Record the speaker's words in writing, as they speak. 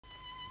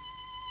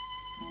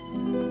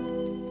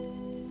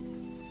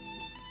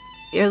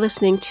You're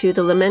listening to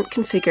the Lament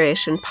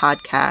Configuration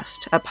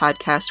podcast, a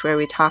podcast where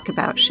we talk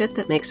about shit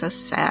that makes us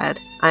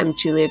sad. I'm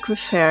Julia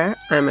Gruffair.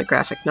 I'm a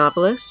graphic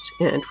novelist,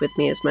 and with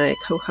me is my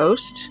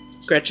co-host,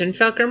 Gretchen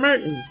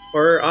Felker-Martin,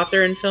 horror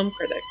author and film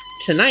critic.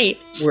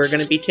 Tonight, we're going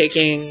to be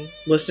taking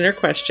listener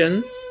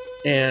questions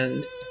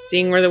and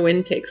seeing where the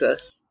wind takes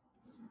us.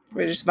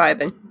 We're just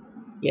vibing.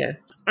 Yeah.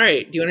 All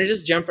right. Do you want to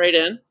just jump right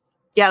in?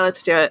 Yeah,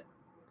 let's do it.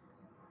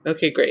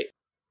 Okay, great.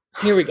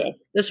 Here we go.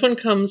 This one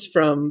comes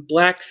from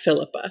Black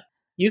Philippa.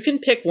 You can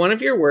pick one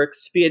of your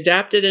works to be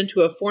adapted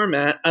into a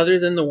format other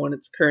than the one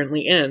it's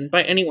currently in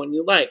by anyone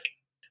you like.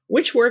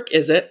 Which work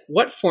is it?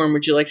 What form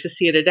would you like to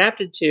see it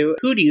adapted to?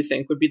 Who do you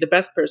think would be the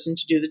best person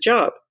to do the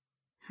job?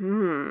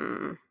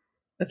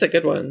 That's a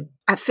good one.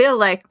 I feel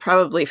like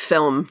probably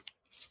film,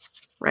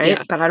 right?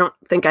 Yeah. But I don't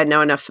think I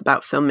know enough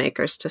about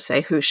filmmakers to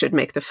say who should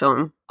make the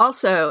film.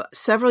 Also,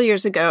 several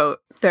years ago,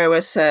 there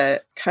was a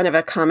kind of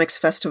a comics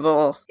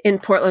festival in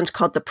Portland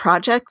called The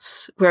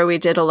Projects, where we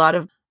did a lot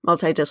of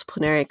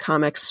multidisciplinary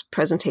comics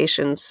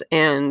presentations.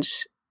 And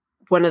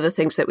one of the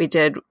things that we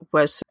did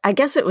was, I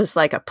guess it was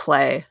like a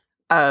play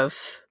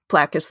of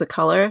Black is the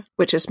Color,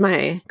 which is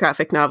my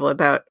graphic novel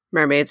about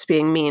mermaids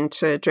being mean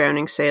to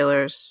drowning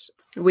sailors.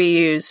 We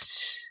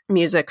used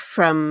music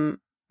from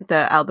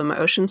the album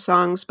Ocean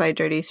Songs by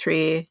Dirty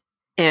Three,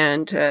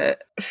 and a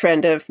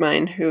friend of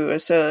mine who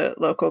was a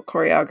local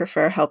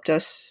choreographer helped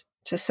us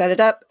to set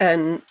it up,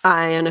 and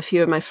I and a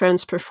few of my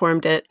friends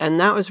performed it, and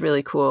that was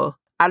really cool.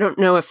 I don't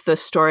know if the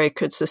story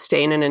could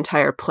sustain an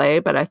entire play,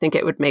 but I think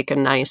it would make a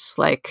nice,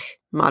 like,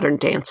 modern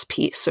dance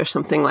piece or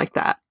something like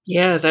that.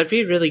 Yeah, that'd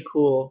be really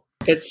cool.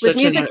 It's with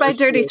music by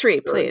Dirty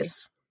Three,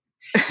 please.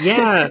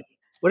 Yeah,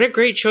 what a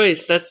great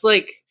choice. That's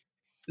like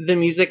the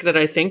music that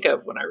I think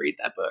of when I read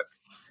that book.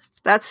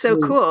 That's so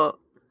cool.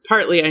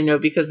 Partly, I know,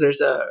 because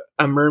there's a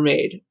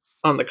mermaid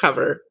on the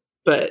cover,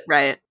 but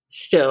right.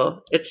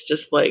 Still, it's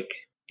just like,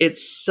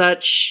 it's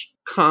such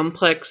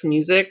complex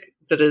music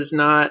that is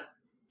not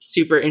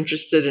super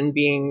interested in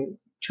being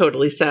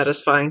totally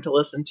satisfying to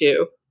listen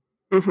to.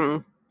 Mm-hmm.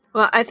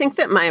 Well, I think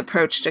that my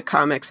approach to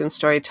comics and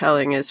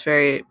storytelling is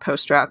very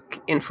post-rock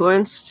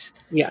influenced.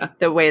 Yeah.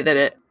 The way that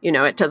it,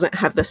 it doesn't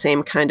have the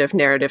same kind of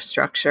narrative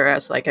structure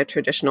as like a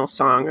traditional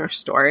song or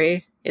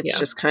story. It's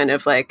just kind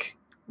of like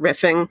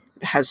riffing.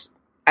 It has,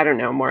 I don't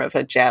know, more of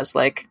a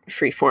jazz-like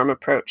free-form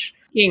approach.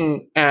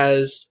 Being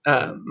as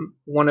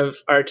one of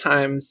our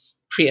time's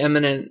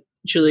preeminent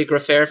Julia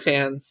Gruffair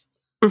fans,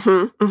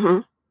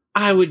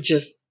 I would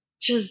just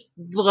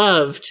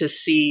love to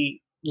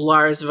see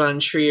Lars von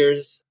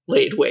Trier's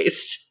Laid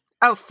Waste.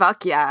 Oh,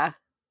 fuck yeah.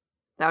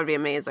 That would be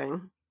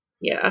amazing.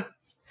 Yeah.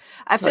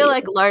 I feel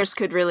like Lars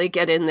could really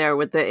get in there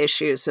with the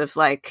issues of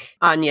like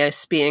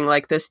Agnes being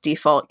like this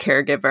default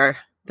caregiver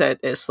that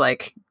is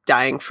like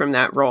dying from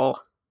that role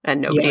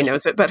and nobody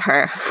knows it but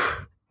her.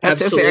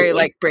 That's Absolutely. A very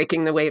like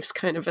breaking the waves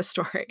kind of a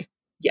story.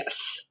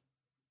 Yes.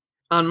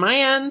 On my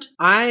end,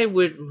 I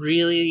would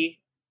really,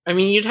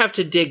 you'd have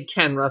to dig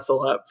Ken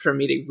Russell up for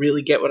me to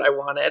really get what I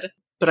wanted.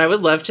 But I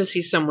would love to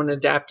see someone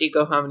adapt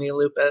Ego Homini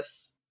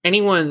Lupus.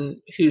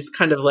 Anyone who's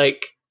kind of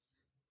like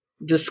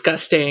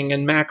disgusting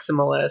and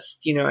maximalist,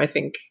 I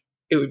think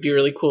it would be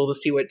really cool to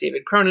see what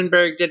David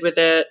Cronenberg did with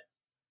it.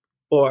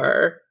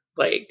 Or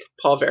like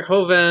Paul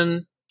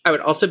Verhoeven. I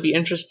would also be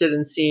interested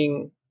in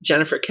seeing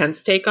Jennifer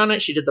Kent's take on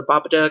it. She did The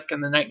Babadook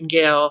and The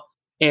Nightingale.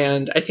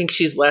 And I think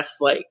she's less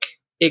like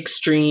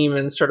extreme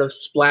and sort of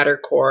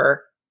splattercore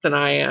than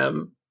I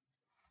am,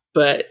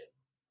 but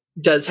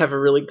does have a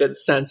really good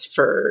sense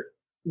for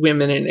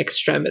women in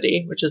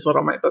extremity, which is what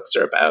all my books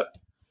are about.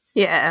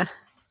 Yeah,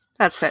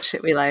 that's that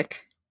shit we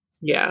like.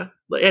 Yeah,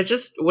 I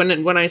just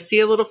when I see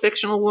a little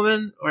fictional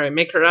woman or I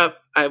make her up,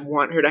 I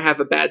want her to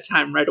have a bad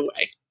time right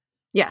away.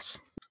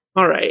 Yes.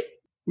 All right,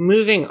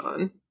 moving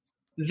on.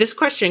 This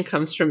question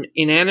comes from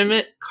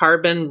Inanimate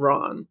Carbon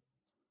Ron.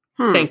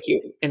 Thank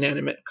you,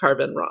 Inanimate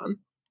Carbon Ron.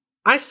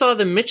 I saw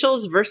The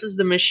Mitchells versus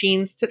the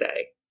Machines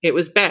today. It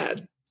was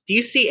bad. Do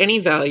you see any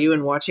value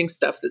in watching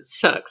stuff that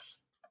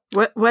sucks?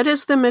 What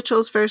is The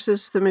Mitchells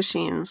versus the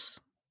Machines?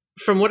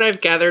 From what I've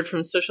gathered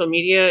from social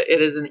media,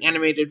 it is an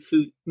animated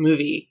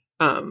movie,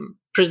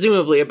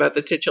 presumably about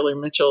the titular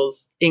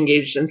Mitchells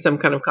engaged in some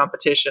kind of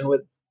competition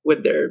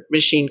with their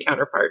machine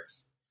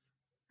counterparts.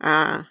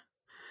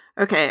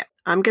 Okay.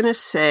 I'm going to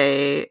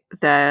say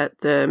that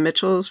The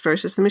Mitchells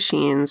versus the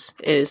Machines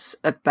is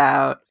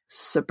about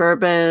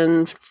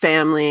suburban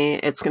family.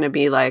 It's going to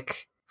be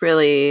like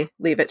really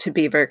Leave It to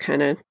Beaver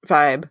kind of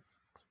vibe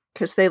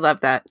because they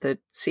love that. The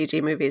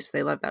CG movies,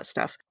 they love that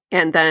stuff.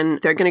 And then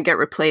they're going to get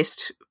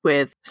replaced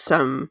with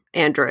some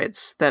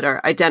androids that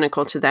are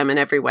identical to them in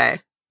every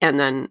way. And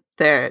then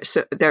they're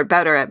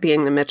better at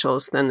being the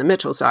Mitchells than the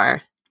Mitchells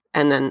are.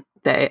 And then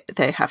they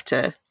have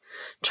to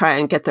try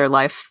and get their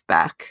life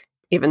back,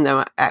 even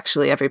though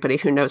actually everybody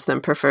who knows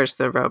them prefers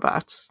the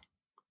robots.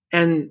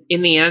 And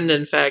in the end,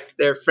 in fact,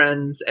 their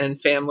friends and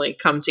family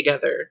come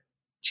together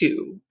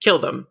to kill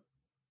them.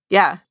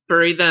 Yeah.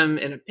 Bury them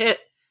in a pit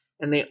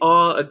and they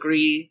all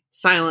agree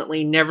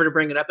silently never to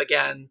bring it up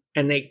again,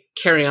 and they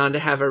carry on to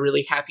have a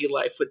really happy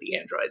life with the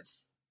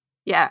androids.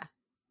 Yeah.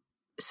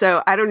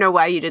 So I don't know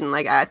why you didn't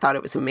like it. I thought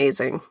it was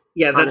amazing.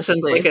 Yeah, that honestly.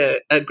 sounds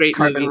like a great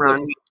Carbon movie Run.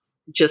 that we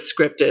just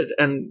scripted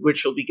and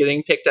which will be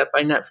getting picked up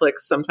by Netflix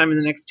sometime in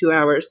the next 2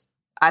 hours.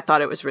 I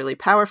thought it was really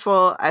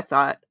powerful. I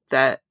thought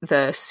that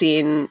the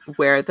scene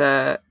where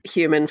the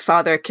human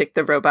father kicked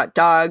the robot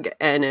dog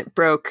and it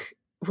broke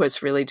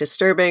was really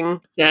disturbing.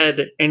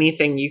 Said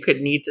anything you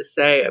could need to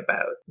say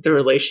about the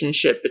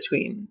relationship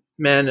between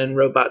men and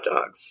robot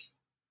dogs.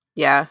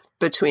 Yeah,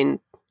 between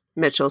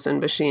Mitchells and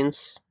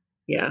machines.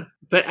 Yeah.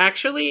 But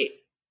actually,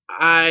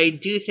 I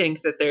do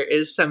think that there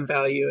is some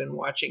value in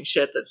watching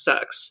shit that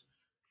sucks.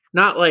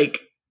 Not like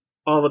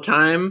all the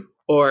time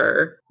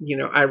or,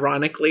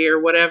 ironically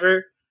or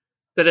whatever.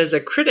 But as a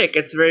critic,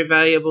 it's very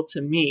valuable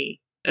to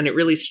me. And it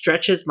really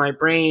stretches my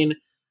brain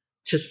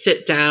to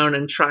sit down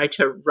and try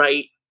to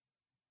write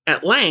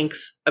at length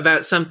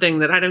about something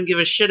that I don't give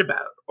a shit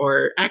about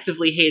or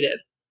actively hated.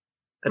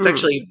 It's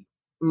actually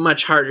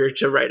much harder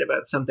to write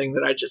about something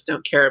that I just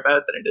don't care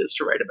about than it is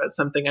to write about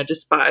something I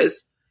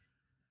despise.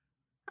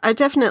 I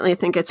definitely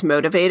think it's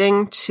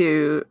motivating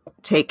to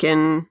take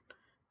in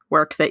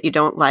work that you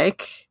don't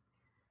like.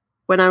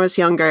 When I was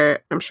younger,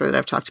 I'm sure that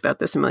I've talked about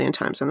this a million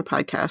times on the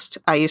podcast,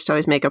 I used to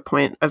always make a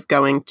point of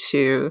going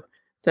to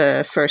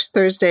the first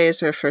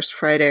Thursdays or first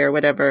Friday or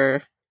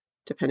whatever,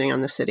 depending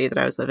on the city that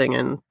I was living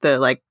in,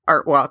 the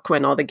art walk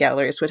when all the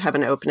galleries would have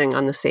an opening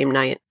on the same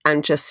night,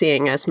 and just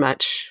seeing as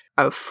much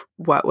of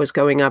what was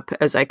going up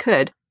as I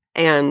could.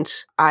 And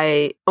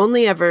I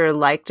only ever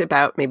liked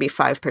about maybe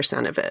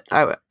 5% of it.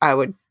 I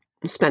would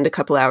spend a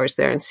couple hours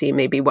there and see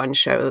maybe one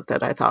show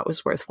that I thought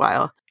was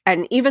worthwhile.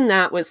 And even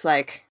that was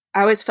I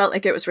always felt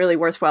like it was really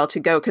worthwhile to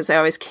go because I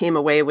always came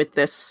away with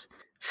this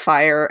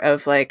fire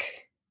of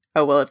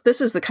oh, well, if this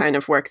is the kind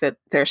of work that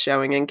they're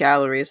showing in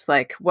galleries,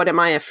 what am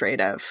I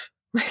afraid of?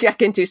 I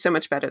can do so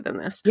much better than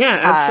this. Yeah,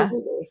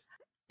 absolutely.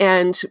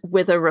 And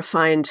with a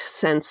refined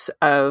sense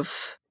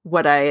of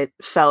what I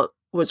felt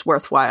was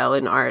worthwhile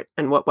in art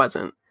and what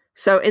wasn't.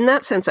 So in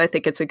that sense, I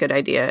think it's a good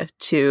idea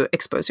to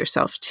expose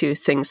yourself to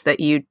things that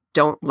you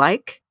don't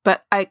like.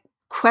 But I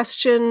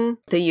question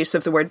the use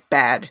of the word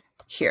bad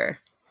here,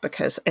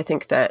 because I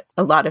think that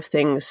a lot of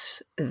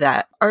things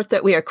that art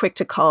that we are quick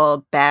to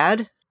call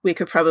bad, we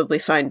could probably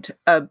find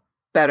a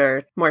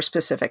better, more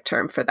specific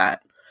term for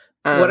that.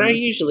 What I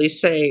usually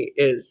say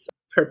is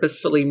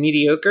purposefully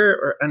mediocre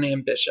or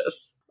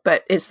unambitious.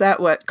 But is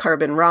that what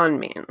Carbon Run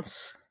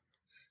means?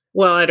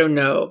 Well, I don't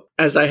know,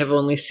 as I have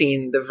only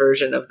seen the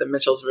version of the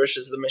Mitchells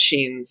versus the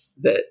Machines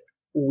that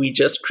we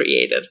just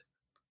created.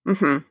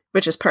 Mm-hmm.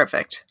 Which is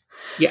perfect.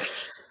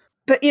 Yes.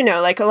 But,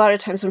 a lot of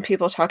times when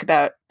people talk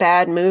about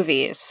bad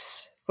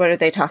movies, what are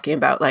they talking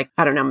about?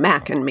 I don't know,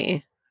 Mac and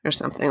Me or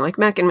something.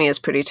 Mac and Me is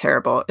pretty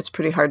terrible. It's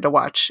pretty hard to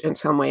watch in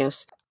some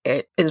ways.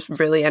 It is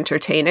really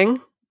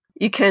entertaining.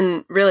 You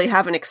can really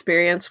have an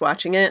experience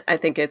watching it. I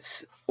think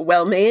it's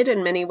well made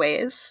in many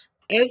ways.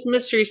 As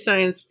Mystery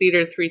Science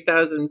Theater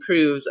 3000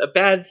 proves, a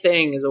bad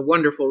thing is a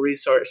wonderful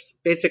resource,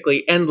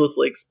 basically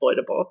endlessly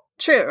exploitable.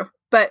 True.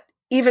 But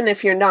even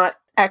if you're not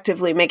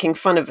actively making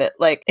fun of it,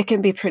 it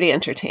can be pretty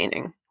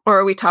entertaining. Or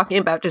are we talking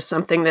about just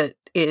something that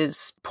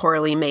is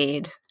poorly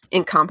made,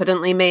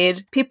 incompetently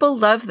made? People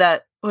love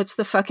that. What's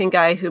the fucking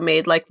guy who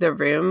made The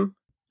Room?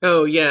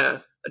 Oh, yeah.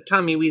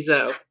 Tommy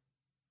Wiseau.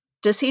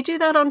 Does he do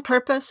that on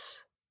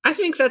purpose? I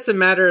think that's a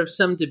matter of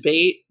some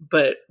debate,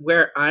 but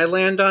where I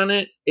land on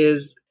it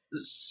is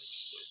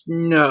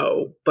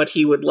no, but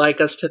he would like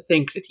us to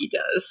think that he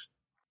does.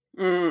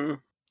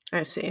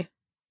 I see.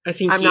 I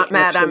think I'm not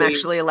mad, I'm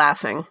actually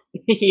laughing.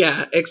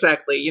 Yeah,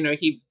 exactly.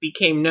 He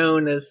became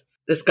known as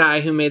this guy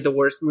who made the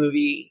worst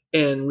movie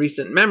in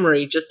recent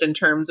memory, just in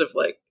terms of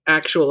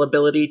actual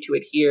ability to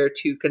adhere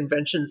to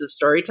conventions of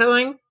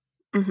storytelling.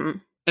 Mm-hmm.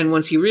 And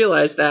once he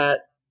realized that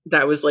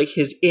was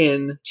his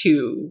in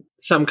to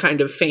some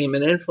kind of fame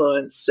and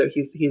influence, so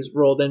he's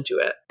rolled into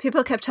it.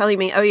 People kept telling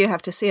me, oh, you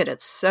have to see it,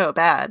 it's so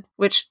bad,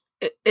 which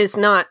is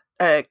not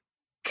a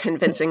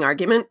convincing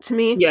argument to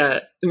me. Yeah,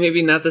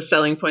 maybe not the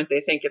selling point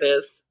they think it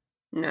is.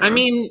 No. I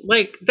mean,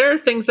 there are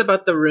things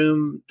about The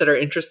Room that are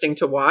interesting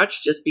to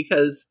watch just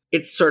because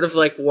it's sort of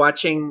like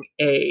watching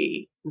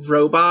a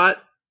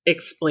robot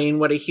explain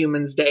what a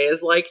human's day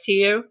is like to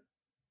you.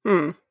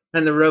 And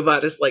the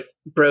robot is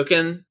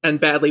broken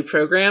and badly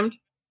programmed.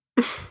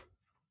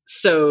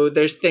 So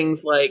there's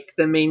things like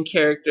the main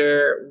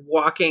character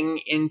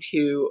walking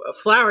into a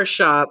flower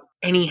shop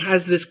and he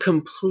has this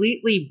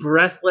completely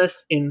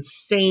breathless,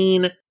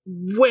 insane,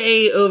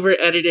 way over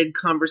edited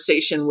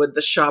conversation with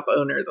the shop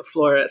owner, the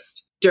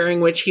florist,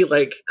 during which he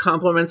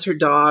compliments her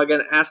dog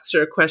and asks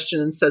her a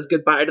question and says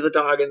goodbye to the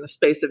dog in the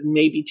space of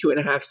maybe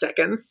 2.5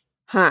 seconds.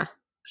 Huh.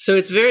 So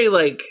it's very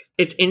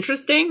it's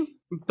interesting,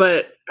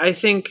 but I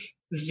think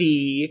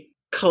the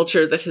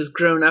culture that has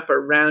grown up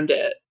around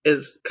it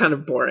is kind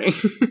of boring.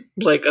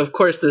 Of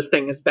course this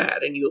thing is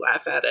bad and you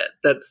laugh at it.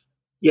 That's,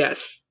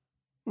 yes.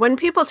 When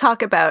people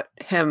talk about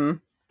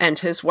him and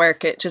his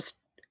work, it just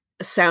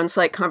sounds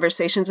like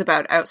conversations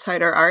about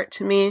outsider art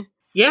to me.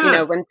 Yeah. You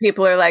know, when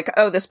people are like,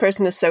 oh, this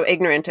person is so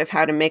ignorant of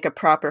how to make a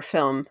proper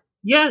film.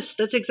 Yes,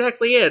 that's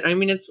exactly it. I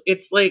mean,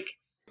 it's like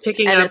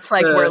picking and up it's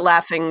like we're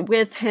laughing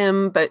with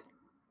him, but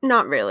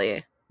not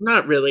really.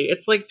 Not really.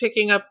 It's like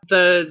picking up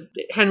the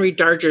Henry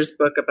Darger's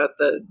book about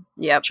the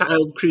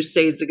child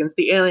crusades against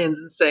the aliens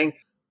and saying,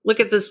 look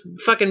at this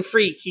fucking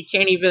freak. He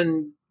can't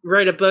even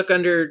write a book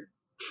under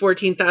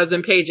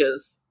 14,000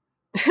 pages.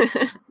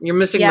 You're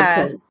missing the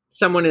point.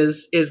 Someone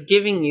is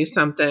giving you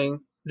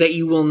something that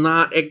you will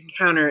not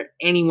encounter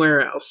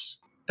anywhere else.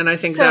 And I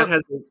think that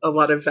has a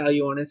lot of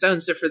value on its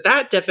own. So for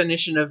that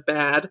definition of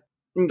bad,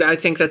 I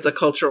think that's a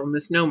cultural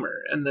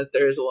misnomer, and that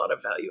there is a lot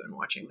of value in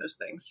watching those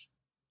things.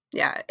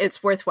 Yeah,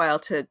 it's worthwhile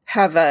to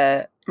have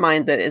a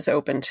mind that is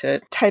open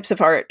to types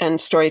of art and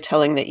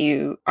storytelling that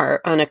you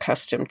are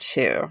unaccustomed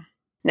to.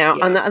 Now,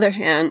 on the other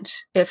hand,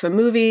 if a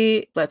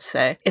movie, let's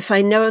say, if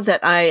I know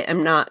that I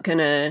am not going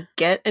to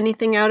get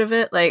anything out of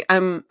it, like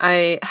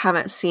I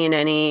haven't seen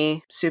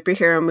any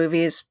superhero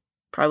movies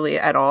probably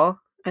at all,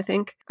 I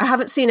think. I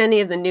haven't seen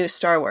any of the new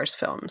Star Wars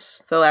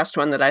films. The last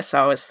one that I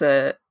saw was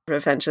the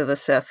Revenge of the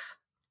Sith.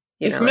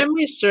 If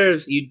memory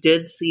serves, you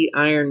did see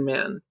Iron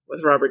Man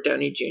with Robert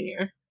Downey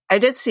Jr. I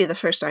did see the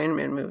first Iron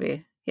Man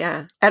movie,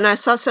 yeah. And I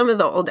saw some of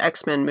the old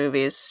X-Men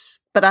movies,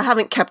 but I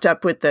haven't kept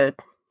up with the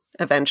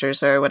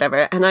Avengers or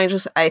whatever. And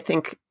I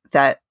think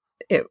that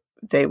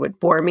they would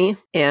bore me,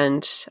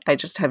 and I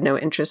just have no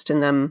interest in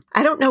them.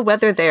 I don't know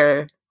whether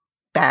they're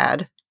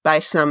bad. By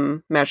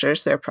some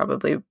measures, they're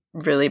probably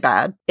really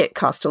bad. It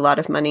cost a lot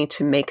of money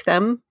to make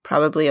them.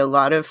 Probably a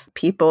lot of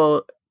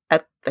people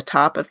at the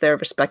top of their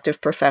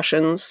respective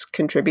professions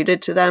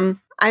contributed to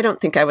them. I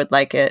don't think I would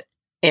like it,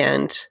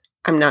 and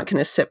I'm not going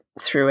to sit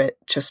through it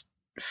just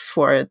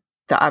for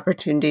the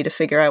opportunity to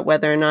figure out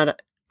whether or not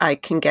I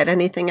can get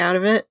anything out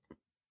of it.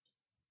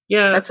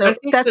 Yeah, that's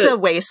a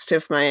waste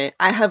of I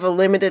have a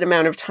limited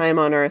amount of time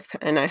on Earth,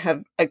 and I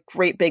have a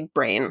great big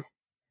brain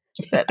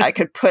that I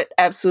could put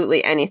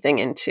absolutely anything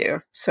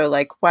into. So,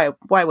 like, why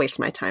waste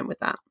my time with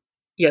that?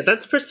 Yeah,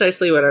 that's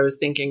precisely what I was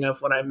thinking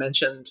of when I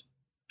mentioned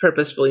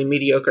purposefully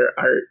mediocre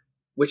art,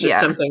 which is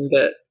something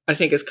that I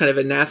think is kind of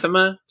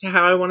anathema to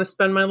how I want to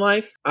spend my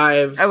life.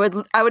 I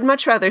would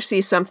much rather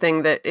see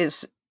something that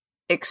is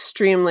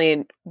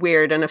extremely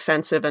weird and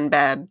offensive and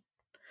bad.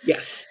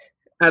 Yes,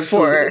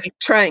 absolutely. For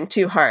trying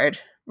too hard,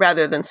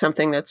 rather than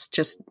something that's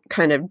just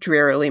kind of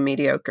drearily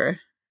mediocre.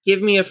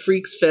 Give me a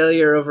freak's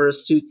failure over a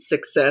suit's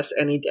success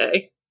any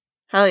day.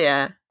 Hell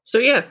yeah. So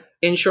yeah,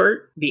 in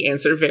short, the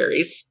answer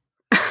varies.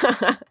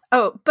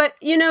 Oh, but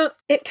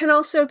it can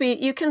also be,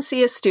 you can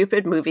see a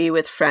stupid movie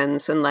with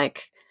friends and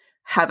like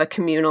have a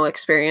communal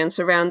experience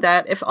around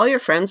that. If all your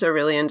friends are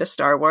really into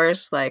Star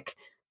Wars, like,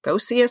 go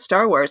see a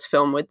Star Wars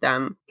film with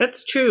them.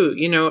 That's true.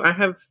 I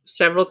have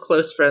several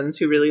close friends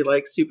who really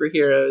like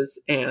superheroes,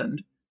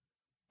 and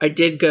I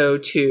did go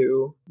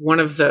to one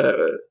of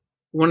the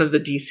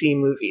DC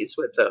movies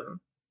with them,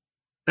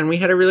 and we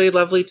had a really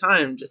lovely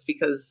time just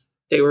because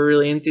they were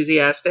really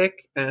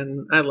enthusiastic,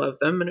 and I love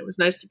them, and it was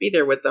nice to be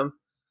there with them.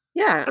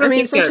 Yeah, I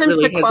mean, sometimes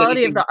the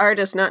quality of the art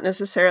is not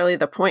necessarily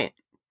the point.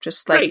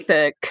 Just like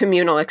the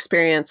communal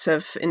experience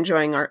of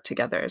enjoying art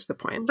together is the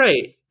point.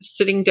 Right.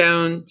 Sitting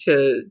down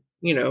to,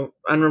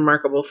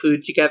 unremarkable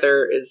food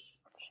together is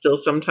still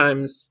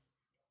sometimes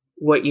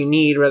what you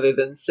need, rather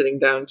than sitting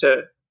down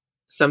to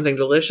something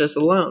delicious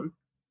alone.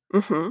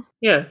 Mm-hmm.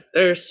 Yeah,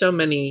 there are so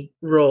many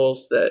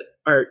roles that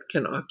art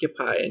can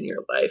occupy in your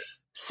life.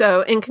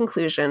 So, in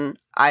conclusion,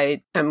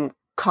 I am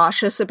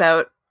cautious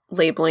about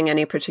labeling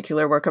any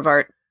particular work of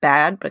art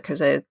bad,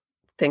 because I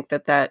think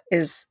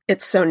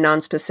it's so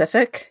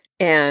nonspecific,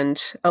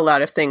 and a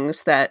lot of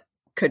things that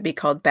could be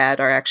called bad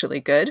are actually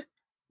good.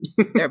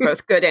 They're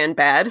both good and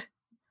bad.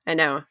 I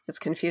know, it's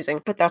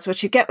confusing, but that's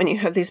what you get when you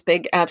have these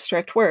big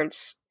abstract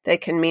words. They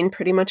can mean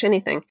pretty much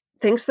anything.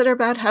 Things that are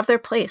bad have their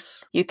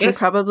place. You can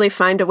probably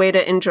find a way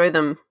to enjoy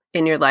them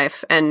in your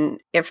life, and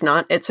if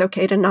not, it's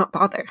okay to not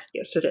bother.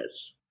 Yes, it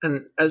is.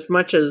 And as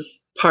much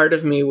as part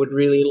of me would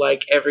really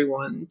like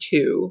everyone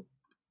to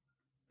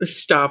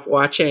stop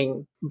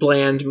watching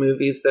bland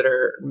movies that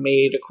are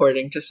made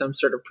according to some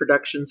sort of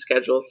production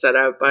schedule set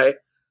out by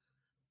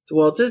the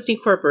Walt Disney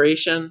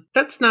Corporation,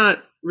 that's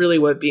not really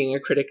what being a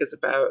critic is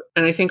about.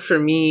 And I think for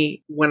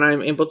me, when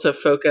I'm able to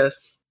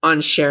focus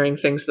on sharing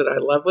things that I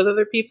love with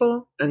other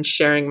people and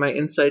sharing my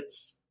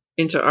insights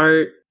into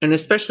art, and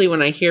especially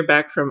when I hear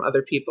back from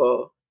other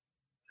people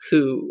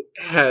who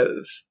have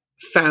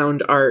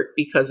found art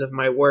because of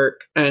my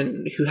work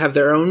and who have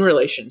their own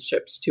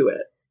relationships to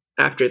it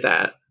after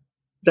that,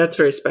 that's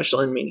very special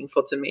and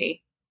meaningful to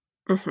me.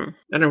 Mm-hmm.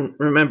 I don't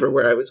remember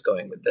where I was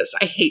going with this.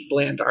 I hate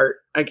bland art,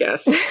 I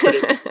guess. But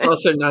it's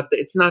also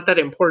it's not that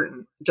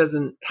important. It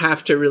doesn't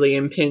have to really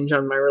impinge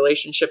on my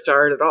relationship to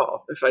art at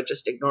all if I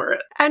just ignore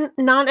it. And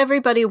not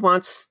everybody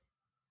wants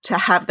to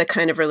have the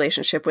kind of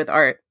relationship with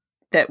art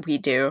that we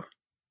do.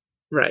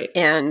 Right.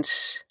 And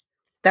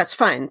that's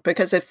fine,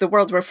 because if the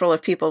world were full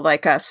of people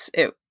like us,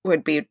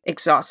 would be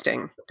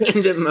exhausting.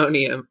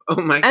 Pandemonium.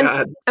 Oh my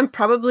God. And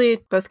probably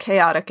both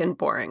chaotic and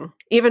boring,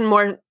 even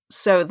more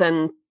so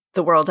than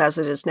the world as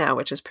it is now,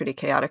 which is pretty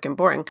chaotic and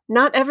boring.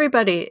 Not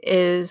everybody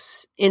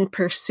is in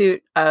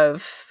pursuit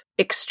of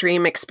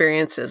extreme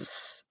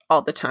experiences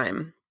all the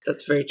time.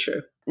 That's very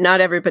true. Not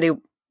everybody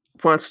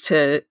wants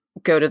to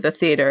go to the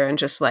theater and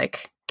just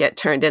like get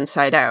turned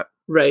inside out.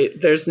 Right.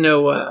 There's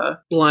no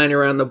line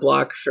around the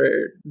block for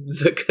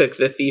The Cook,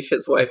 the Thief,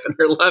 his wife, and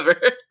her lover.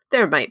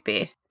 There might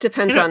be.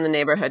 Depends on the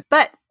neighborhood.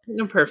 But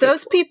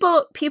those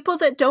people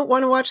that don't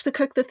want to watch The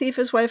Cook, the Thief,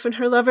 his wife, and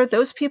her lover,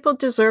 those people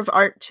deserve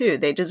art too.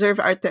 They deserve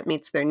art that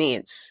meets their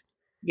needs.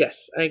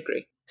 Yes, I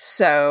agree.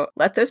 So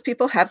let those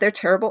people have their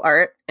terrible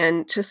art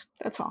and just,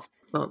 that's all.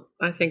 Well,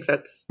 I think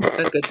that's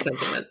a good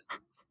sentiment.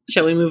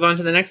 Shall we move on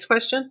to the next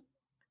question?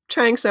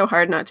 Trying so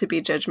hard not to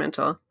be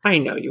judgmental. I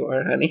know you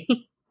are, honey.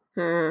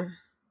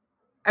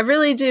 I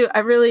really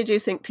do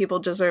think people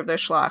deserve their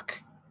schlock.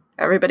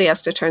 Everybody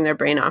has to turn their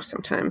brain off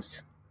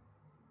sometimes.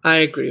 I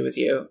agree with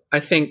you. I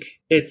think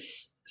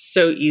it's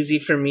so easy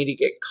for me to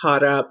get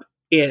caught up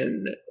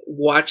in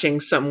watching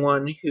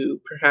someone who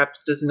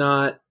perhaps does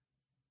not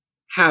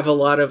have a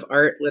lot of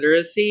art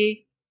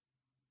literacy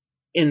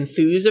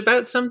enthuse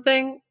about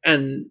something.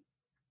 And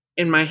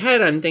in my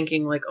head, I'm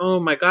thinking like, oh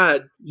my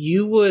God,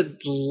 you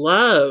would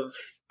love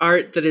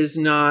art that is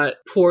not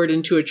poured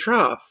into a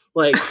trough.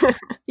 Like,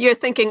 you're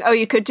thinking, oh,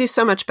 you could do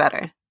so much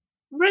better.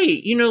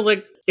 Right.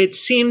 Like it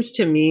seems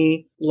to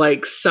me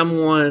like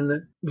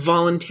someone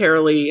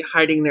voluntarily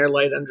hiding their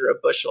light under a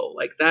bushel,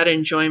 like that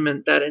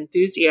enjoyment, that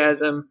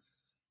enthusiasm,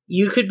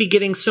 you could be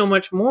getting so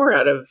much more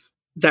out of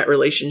that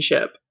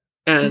relationship.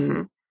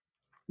 And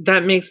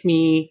that makes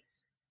me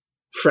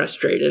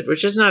frustrated,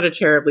 which is not a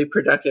terribly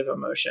productive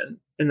emotion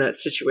in that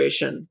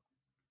situation.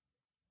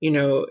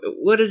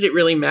 What does it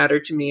really matter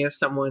to me if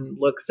someone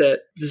looks at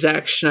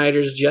Zack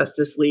Snyder's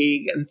Justice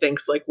League and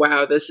thinks like,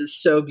 wow, this is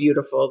so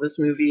beautiful. This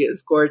movie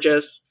is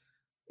gorgeous.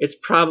 It's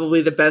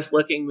probably the best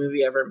looking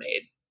movie ever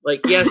made.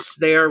 Like, yes,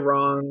 they are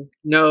wrong.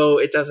 No,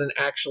 it doesn't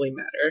actually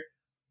matter.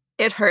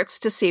 It hurts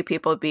to see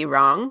people be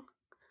wrong.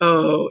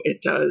 Oh,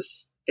 it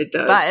does. It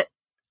does. But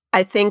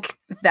I think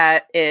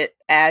that it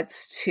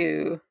adds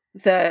to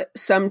the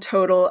sum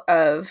total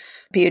of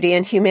beauty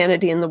and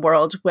humanity in the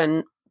world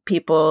when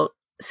people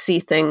see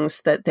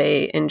things that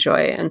they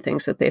enjoy and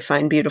things that they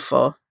find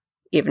beautiful,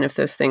 even if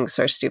those things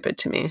are stupid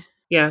to me.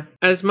 Yeah.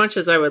 As much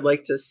as I would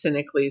like to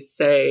cynically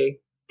say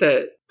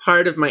that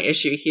part of my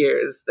issue here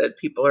is that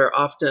people are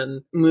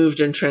often moved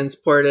and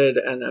transported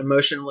and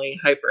emotionally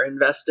hyper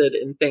invested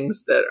in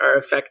things that are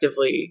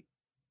effectively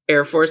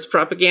Air Force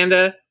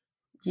propaganda.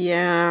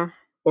 Yeah.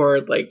 Or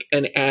like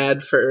an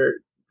ad for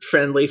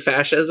friendly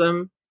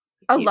fascism.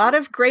 A lot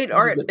of great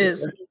art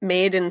is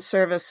made in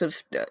service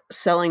of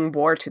selling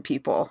war to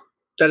people.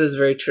 That is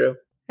very true.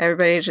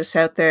 Everybody just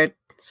out there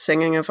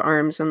singing of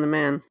arms and the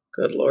man.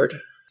 Good Lord.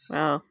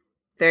 Well,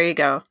 there you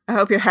go. I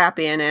hope you're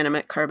happy,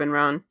 inanimate Carbon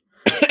Ron.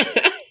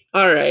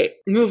 All right,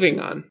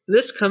 moving on.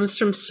 This comes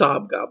from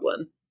Sob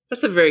Goblin.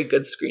 That's a very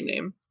good screen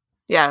name.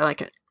 Yeah, I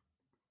like it.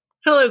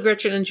 Hello,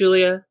 Gretchen and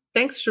Julia.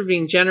 Thanks for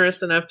being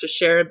generous enough to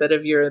share a bit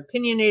of your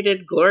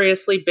opinionated,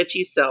 gloriously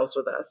bitchy selves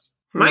with us.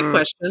 My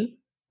question,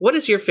 what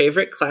is your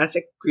favorite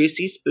classic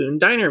greasy spoon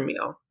diner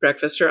meal,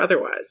 breakfast or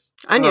otherwise?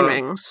 Onion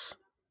rings.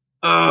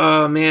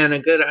 Oh man, a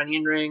good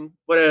onion ring.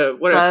 What a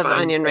Love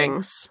fun onion thing.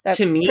 rings. That's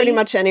to me, pretty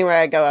much anywhere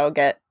I go, I'll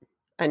get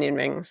onion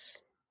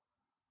rings.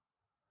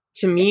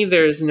 To me,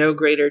 there's no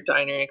greater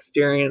diner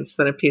experience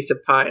than a piece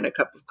of pie and a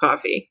cup of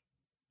coffee.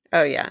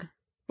 Oh yeah.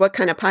 What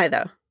kind of pie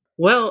though?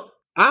 Well,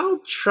 I'll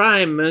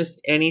try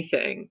most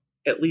anything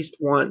at least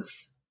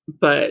once,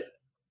 but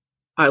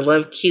I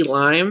love key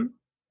lime.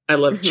 I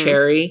love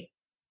cherry,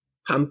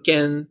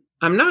 pumpkin.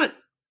 I'm not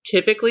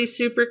typically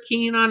super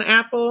keen on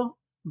apple,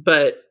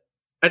 but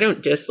I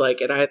don't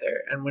dislike it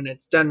either. And when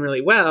it's done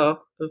really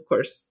well, of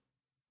course,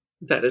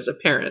 that is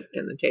apparent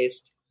in the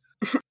taste.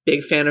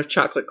 Big fan of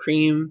chocolate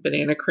cream,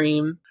 banana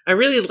cream. I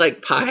really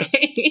like pie.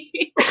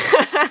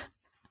 I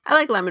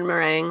like lemon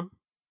meringue.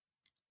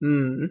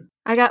 When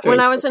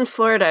I was in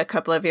Florida a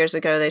couple of years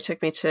ago, they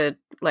took me to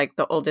like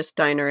the oldest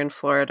diner in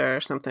Florida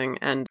or something,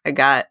 and I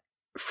got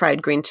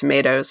fried green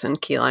tomatoes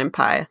and key lime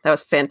pie. That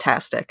was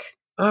fantastic.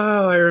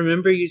 Oh, I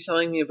remember you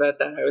telling me about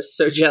that. I was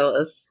so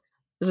jealous.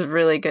 It was a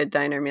really good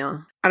diner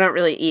meal. I don't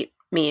really eat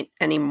meat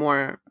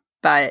anymore,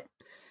 but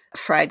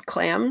fried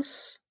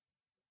clams,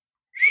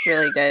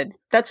 really good.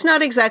 That's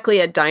not exactly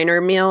a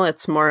diner meal.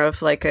 It's more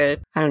of like I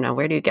don't know,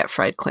 where do you get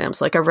fried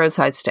clams? Like a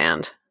roadside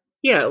stand.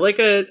 Yeah, like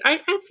I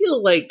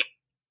feel like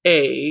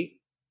a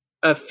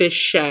fish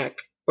shack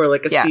or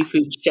like a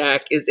seafood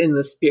shack is in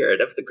the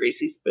spirit of the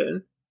greasy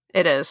spoon.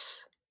 It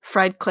is.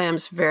 Fried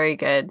clams, very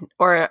good.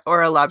 Or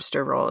a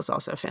lobster roll is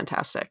also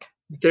fantastic.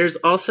 There's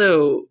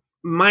also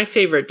my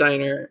favorite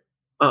diner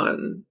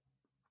on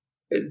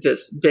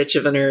this bitch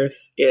of an earth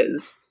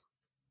is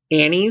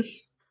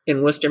Annie's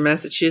in Worcester,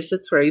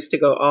 Massachusetts, where I used to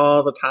go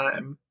all the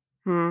time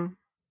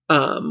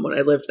when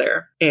I lived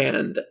there.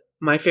 And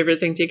my favorite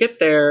thing to get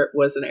there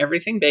was an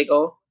everything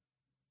bagel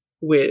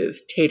with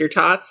tater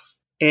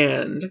tots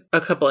and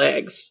a couple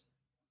eggs.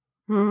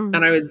 Mm.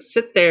 And I would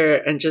sit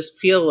there and just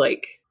feel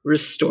like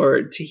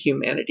restored to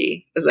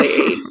humanity as I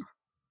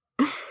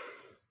ate.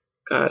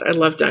 God, I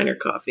love diner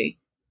coffee.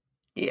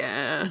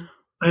 Yeah.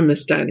 I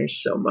miss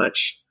diners so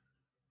much.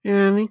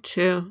 Yeah, me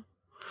too.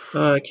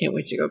 Oh, I can't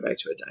wait to go back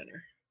to a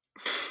diner.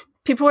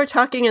 People were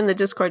talking in the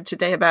Discord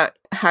today about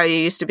how you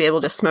used to be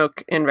able to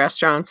smoke in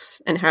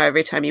restaurants and how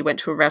every time you went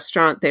to a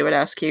restaurant, they would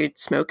ask you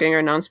smoking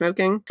or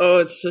non-smoking. Oh,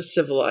 it's so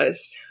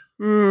civilized.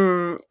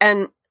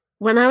 And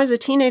when I was a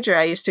teenager,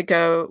 I used to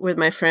go with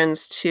my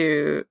friends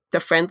to the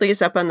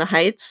Friendlies up on the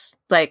Heights,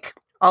 like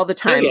all the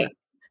time. Oh, yeah.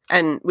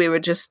 And we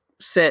would just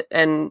sit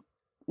and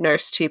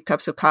nurse cheap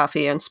cups of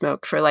coffee and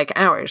smoke for like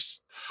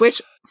hours.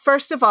 Which,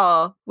 first of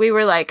all, we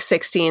were like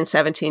 16,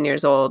 17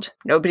 years old.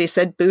 Nobody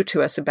said boo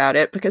to us about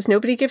it because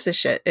nobody gives a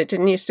shit. It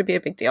didn't used to be a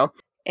big deal.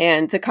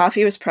 And the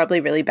coffee was probably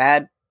really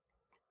bad.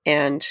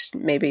 And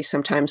maybe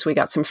sometimes we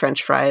got some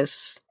French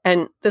fries.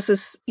 And this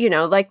is,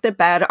 like the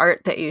bad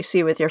art that you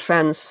see with your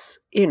friends.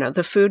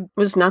 The food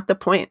was not the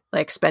point.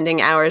 Like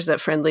spending hours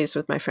at Friendlies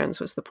with my friends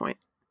was the point.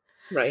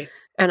 Right.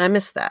 And I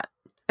miss that.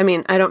 I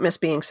mean, I don't miss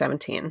being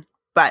 17,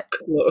 but...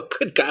 Oh,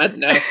 good God,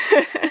 no.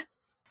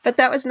 But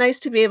that was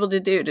nice to be able to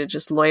do, to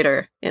just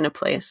loiter in a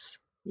place.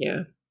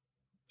 Yeah.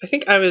 I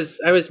think I was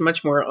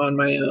much more on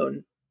my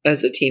own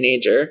as a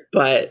teenager,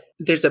 but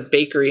there's a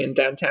bakery in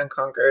downtown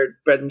Concord,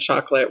 Bread and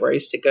Chocolate, where I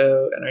used to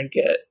go and I'd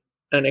get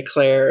an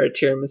eclair or a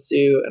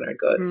tiramisu and I'd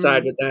go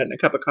outside with that and a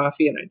cup of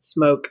coffee and I'd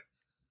smoke.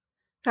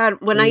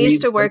 God, when I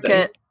used to work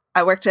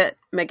I worked at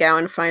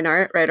McGowan Fine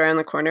Art right around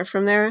the corner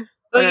from there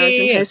when I was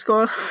in high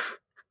school.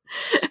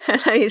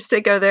 And I used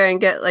to go there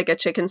and get like a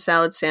chicken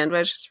salad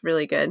sandwich. It's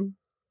really good.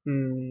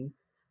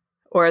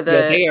 Or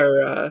they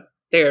are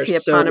the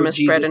so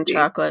eponymous Bread and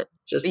Chocolate.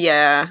 Just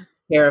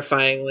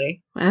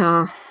terrifyingly.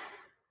 Well,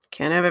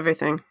 can't have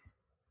everything.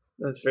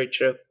 That's very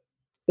true.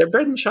 Their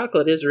bread and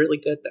chocolate is really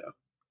good, though.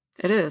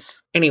 It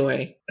is.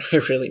 Anyway, I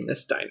really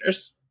miss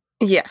diners.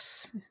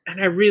 Yes.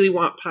 And I really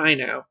want pie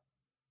now.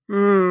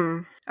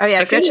 Oh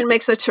yeah, Gretchen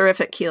makes a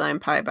terrific key lime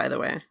pie, by the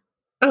way.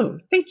 Oh,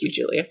 thank you,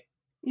 Julia.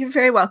 You're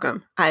very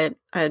welcome. I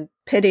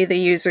pity the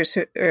users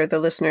or the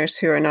listeners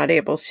who are not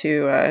able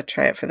to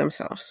try it for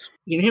themselves.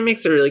 You know who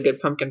makes a really good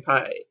pumpkin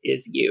pie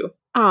is you.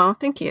 Oh,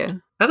 thank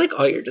you. I like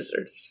all your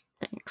desserts.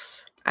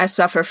 Thanks. I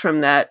suffer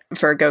from that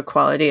Virgo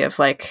quality of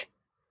like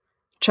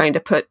trying to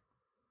put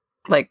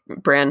like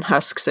bran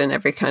husks in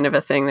every kind of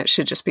a thing that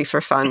should just be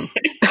for fun.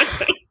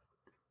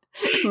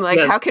 I'm like,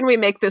 how can we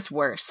make this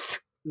worse?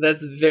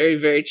 That's very,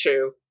 very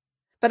true.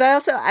 But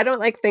I don't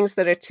like things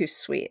that are too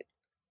sweet.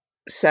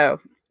 So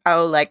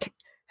I'll like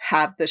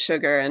have the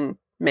sugar and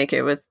make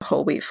it with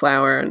whole wheat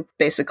flour and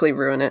basically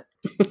ruin it.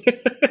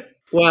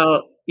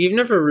 Well, you've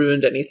never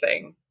ruined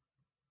anything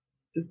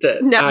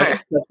that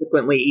I've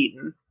subsequently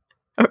eaten.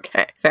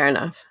 Okay, fair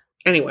enough.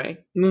 Anyway,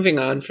 moving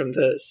on from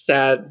the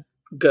sad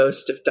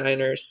ghost of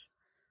diners.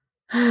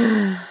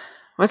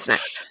 What's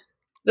next?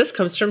 This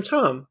comes from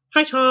Tom.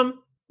 Hi, Tom.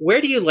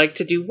 Where do you like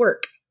to do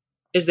work?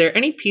 Is there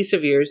any piece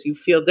of yours you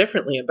feel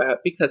differently about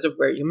because of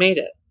where you made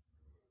it?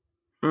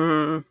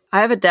 I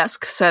have a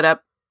desk set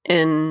up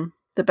in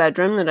the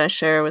bedroom that I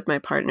share with my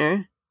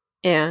partner,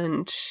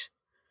 and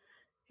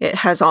it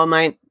has all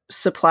my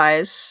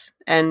supplies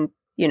and,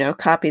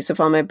 copies of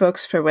all my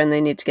books for when they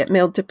need to get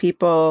mailed to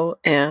people,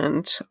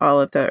 and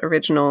all of the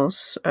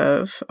originals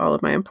of all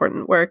of my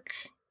important work.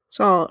 It's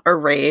all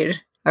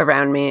arrayed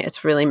around me.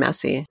 It's really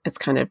messy. It's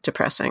kind of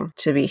depressing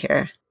to be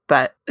here,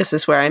 but this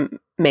is where I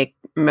make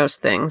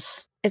most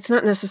things. It's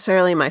not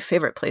necessarily my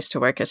favorite place to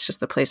work. It's just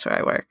the place where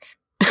I work.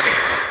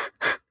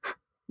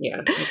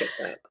 Yeah, I get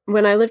that.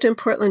 When I lived in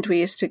Portland, we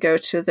used to go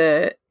to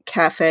the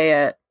cafe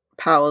at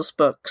Powell's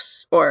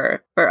Books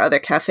or other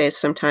cafes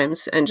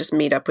sometimes and just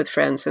meet up with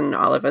friends and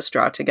all of us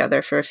draw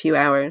together for a few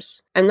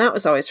hours. And that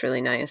was always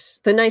really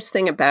nice. The nice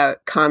thing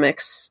about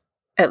comics,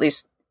 at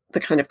least the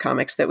kind of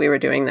comics that we were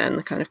doing then,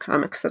 the kind of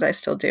comics that I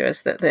still do,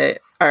 is that they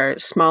are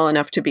small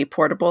enough to be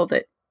portable,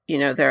 that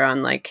they're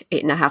on like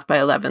 8.5 by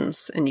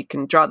 11s and you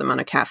can draw them on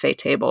a cafe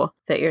table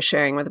that you're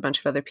sharing with a bunch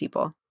of other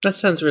people. That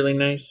sounds really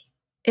nice.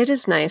 It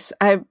is nice.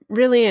 I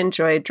really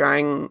enjoy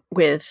drawing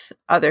with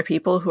other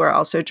people who are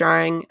also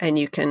drawing, and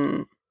you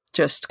can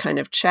just kind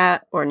of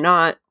chat or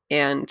not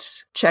and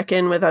check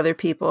in with other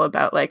people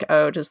about like,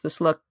 oh, does this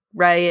look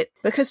right?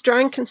 Because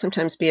drawing can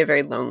sometimes be a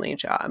very lonely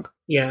job.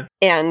 Yeah.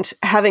 And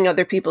having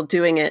other people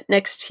doing it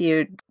next to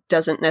you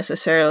doesn't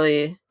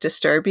necessarily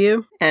disturb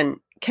you and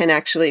can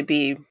actually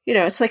be,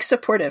 it's like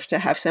supportive to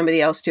have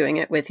somebody else doing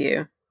it with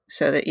you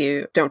so that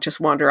you don't just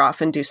wander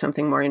off and do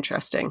something more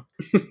interesting.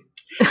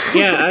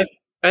 Yeah,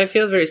 I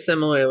feel very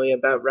similarly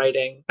about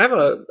writing. I have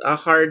a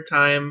hard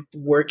time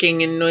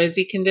working in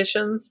noisy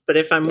conditions, but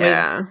if I'm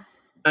with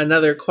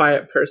another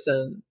quiet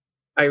person,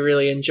 I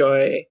really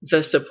enjoy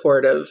the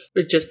support of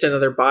just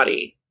another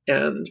body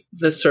and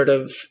the sort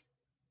of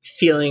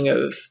feeling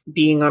of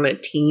being on a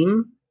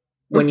team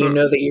when you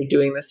know that you're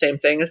doing the same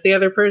thing as the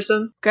other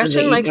person.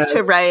 Gretchen likes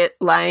to write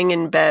lying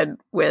in bed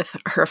with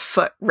her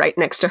foot right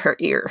next to her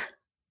ear.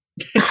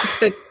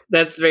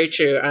 That's very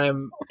true.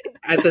 I'm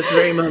at this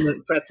very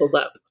moment pretzeled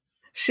up.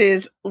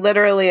 She's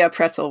literally a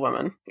pretzel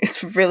woman.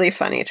 It's really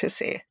funny to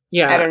see.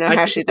 Yeah, I don't know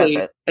how she does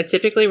it. I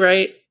typically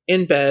write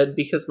in bed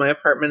because my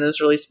apartment is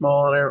really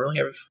small and I don't really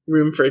have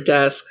room for a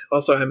desk.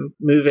 Also, I'm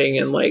moving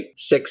in like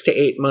 6 to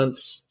 8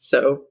 months,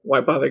 so why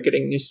bother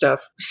getting new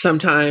stuff?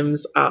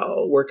 Sometimes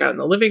I'll work out in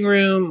the living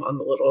room on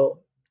the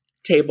little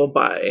table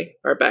by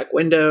our back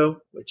window,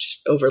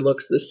 which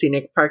overlooks the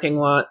scenic parking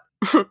lot.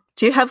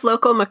 Do you have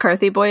local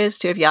McCarthy boys?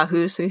 Do you have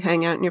yahoos who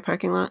hang out in your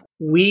parking lot?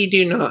 We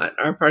do not.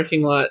 Our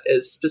parking lot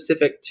is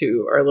specific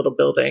to our little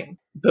building,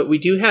 but we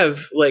do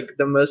have like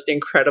the most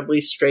incredibly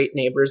straight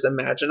neighbors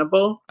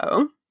imaginable.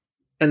 Oh.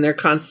 And they're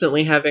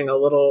constantly having a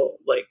little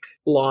like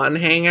lawn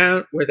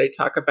hangout where they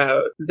talk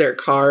about their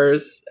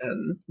cars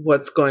and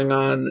what's going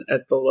on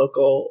at the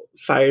local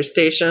fire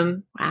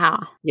station.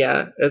 Wow.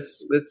 Yeah,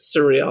 it's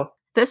surreal.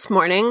 This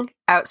morning,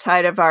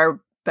 outside of our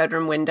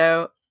bedroom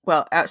window,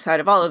 well,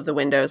 outside of all of the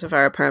windows of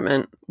our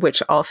apartment,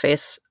 which all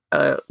face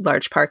a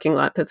large parking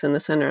lot that's in the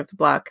center of the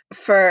block,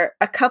 for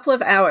a couple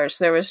of hours,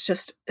 there was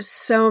just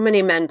so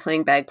many men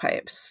playing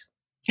bagpipes.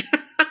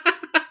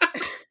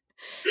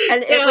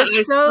 And it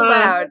was so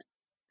loud.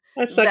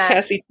 I saw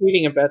Cassie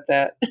tweeting about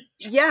that.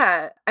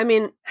 Yeah. I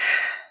mean,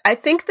 I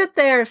think that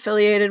they are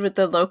affiliated with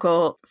the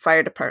local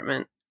fire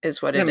department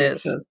is what it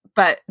is. Sense.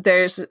 But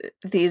there's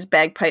these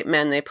bagpipe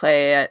men, they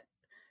play at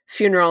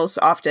funerals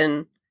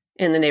often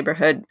in the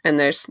neighborhood, and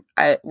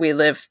we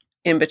live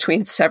in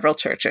between several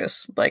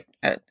churches, like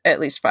at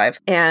least 5.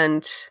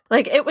 And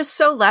like it was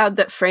so loud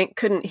that Frank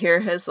couldn't hear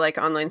his like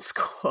online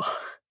school.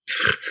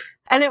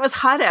 And it was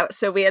hot out,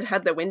 so we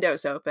had the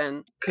windows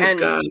open. Good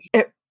God.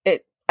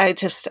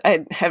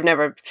 I have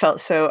never felt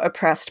so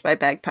oppressed by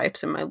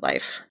bagpipes in my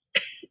life.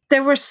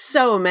 There were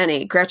so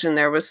many. Gretchen,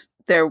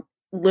 there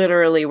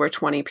literally were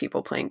 20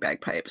 people playing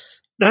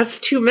bagpipes. That's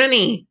too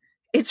many.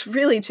 It's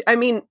really, I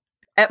mean,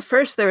 at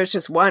first there was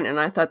just one and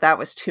I thought that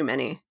was too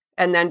many.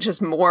 And then just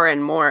more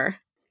and more,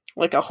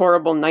 like a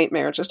horrible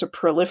nightmare, just a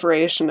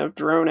proliferation of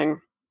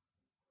droning.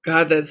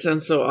 God, that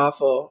sounds so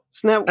awful.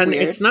 Isn't that weird?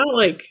 And it's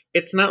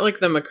not like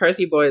the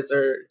McCarthy boys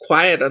are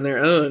quiet on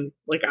their own.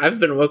 Like I've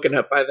been woken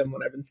up by them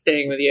when I've been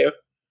staying with you.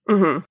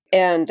 Mm-hmm.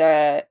 And,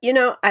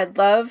 I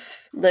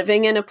love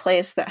living in a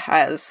place that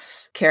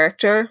has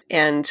character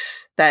and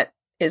that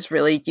is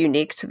really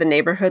unique to the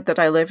neighborhood that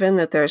I live in,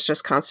 that there's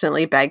just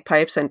constantly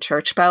bagpipes and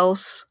church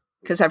bells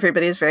because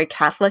everybody's very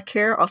Catholic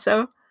here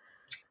also.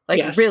 Like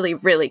yes. Really,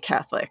 really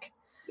Catholic.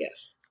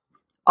 Yes.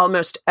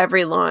 Almost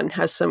every lawn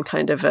has some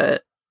kind of a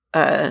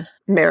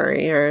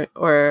Mary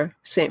or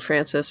St.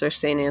 Francis or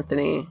St.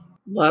 Anthony. A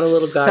lot of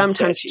little gods.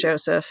 Sometimes statues.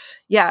 Joseph.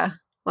 Yeah,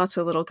 lots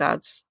of little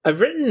gods. I've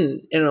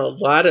written in a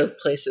lot of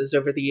places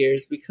over the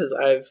years because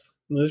I've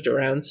moved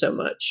around so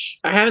much.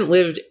 I haven't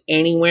lived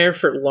anywhere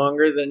for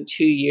longer than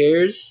 2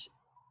 years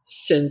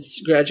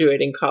since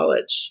graduating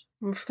college.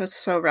 Oof, that's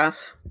so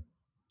rough.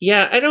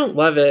 Yeah, I don't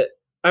love it.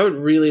 I would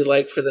really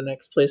like for the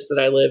next place that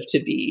I live to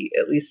be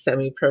at least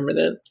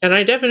semi-permanent. And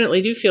I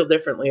definitely do feel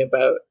differently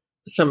about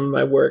some of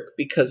my work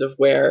because of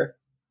where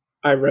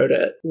I wrote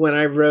it. When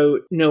I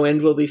wrote No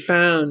End Will Be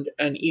Found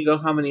and Ego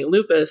Homini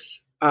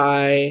Lupus,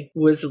 I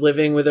was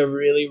living with a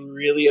really,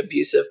 really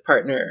abusive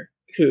partner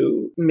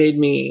who made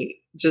me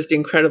just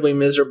incredibly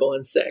miserable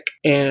and sick.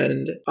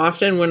 And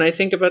often when I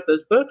think about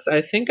those books,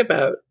 I think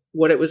about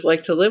what it was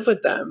like to live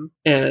with them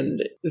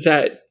and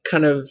that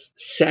kind of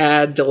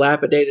sad,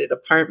 dilapidated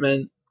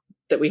apartment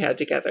that we had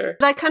together.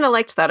 I kind of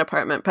liked that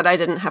apartment, but I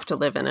didn't have to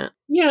live in it.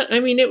 Yeah, I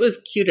mean, it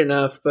was cute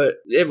enough, but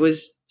it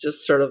was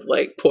just sort of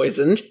like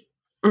poisoned.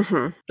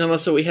 Mm-hmm. And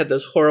also we had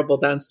those horrible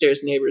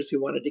downstairs neighbors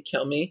who wanted to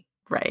kill me.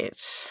 Right.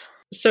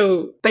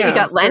 So, but you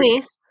got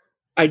Lenny.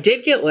 I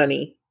did get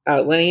Lenny.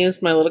 Lenny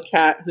is my little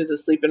cat who's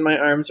asleep in my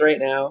arms right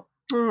now.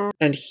 Mm-hmm.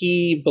 And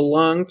he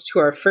belonged to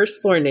our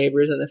first floor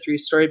neighbors in a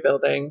 3-story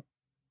building.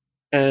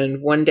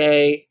 And one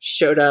day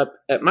showed up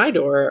at my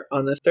door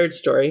on the 3rd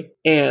story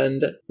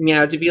and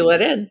meowed to be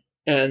let in.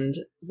 And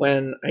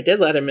when I did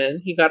let him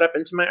in, he got up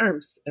into my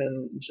arms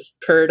and just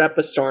purred up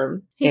a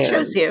storm. He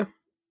chose you.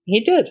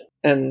 He did.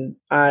 And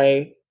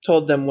I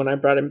told them when I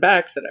brought him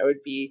back that I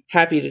would be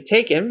happy to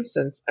take him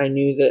since I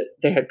knew that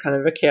they had kind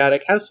of a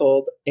chaotic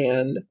household.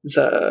 And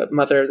the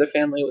mother of the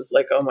family was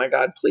like, oh my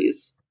God,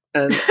 please.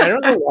 And I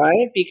don't know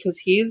why, because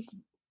he's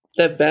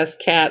the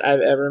best cat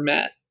I've ever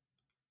met.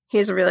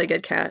 He's a really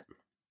good cat.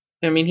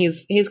 I mean,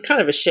 he's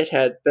kind of a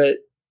shithead, but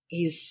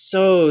he's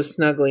so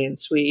snuggly and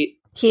sweet.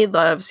 He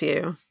loves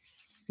you.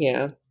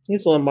 Yeah,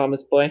 he's a little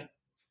mama's boy.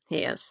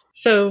 He is.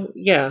 So,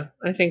 yeah,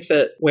 I think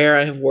that where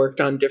I have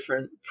worked on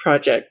different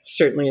projects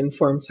certainly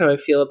informs how I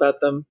feel about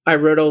them. I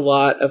wrote a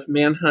lot of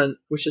Manhunt,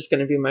 which is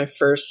going to be my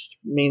first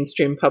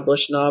mainstream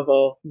published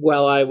novel,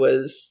 while I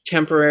was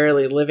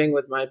temporarily living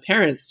with my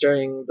parents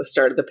during the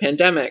start of the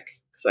pandemic.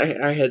 Because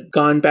I had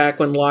gone back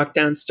when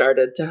lockdown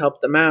started to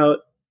help them out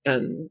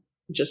and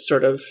just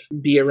sort of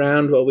be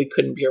around while we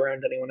couldn't be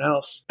around anyone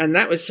else. And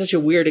that was such a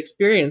weird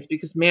experience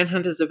because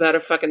Manhunt is about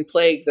a fucking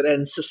plague that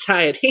ends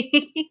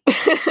society.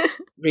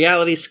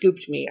 Reality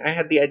scooped me. I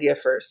had the idea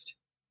first.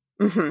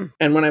 Mm-hmm.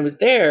 And when I was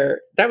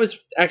there, that was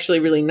actually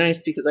really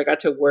nice because I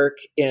got to work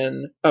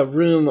in a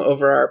room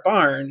over our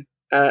barn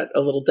at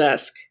a little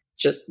desk,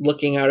 just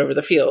looking out over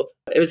the field.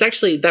 It was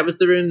actually, that was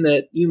the room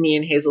that you, me,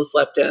 and Hazel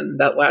slept in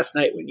that last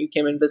night when you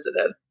came and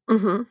visited.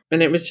 Mm-hmm.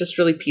 And it was just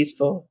really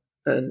peaceful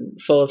and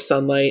full of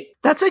sunlight.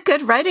 That's a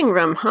good writing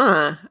room,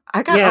 huh?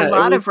 I got a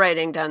lot of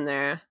writing done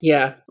there.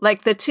 Yeah.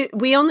 Like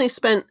we only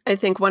spent, I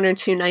think, 1 or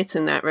 2 nights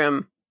in that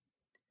room.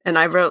 And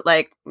I wrote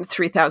like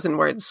 3,000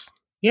 words.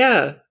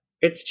 Yeah.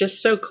 It's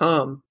just so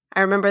calm.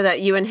 I remember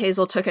that you and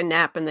Hazel took a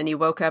nap and then you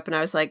woke up and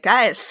I was like,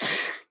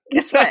 guys,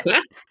 guess what?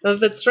 Oh,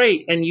 that's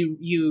right. And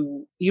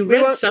you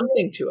read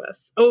something to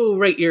us. Oh,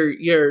 right.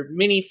 Your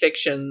mini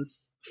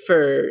fictions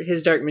for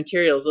His Dark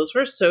Materials. Those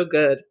were so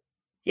good.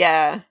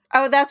 Yeah.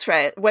 Oh, that's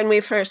right. When we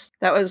first,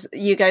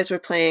 you guys were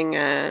playing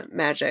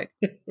Magic.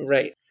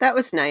 Right. That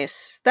was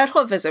nice. That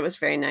whole visit was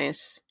very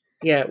nice.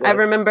 Yeah, it was. I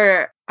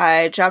remember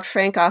I dropped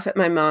Frank off at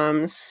my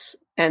mom's,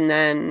 and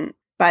then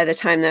by the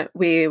time that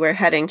we were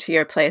heading to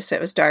your place, it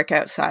was dark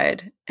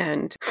outside.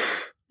 And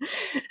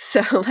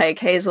so like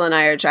Hazel and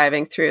I are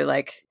driving through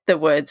like the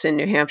woods in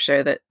New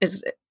Hampshire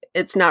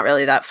it's not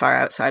really that far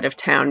outside of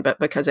town, but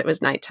because it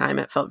was nighttime,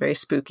 it felt very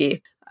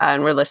spooky.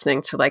 And we're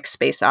listening to like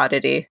Space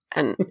Oddity,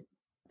 and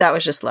that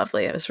was just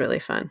lovely. It was really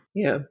fun.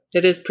 Yeah,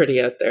 it is pretty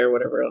out there,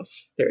 whatever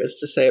else there is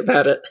to say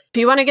about it. If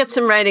you want to get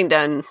some writing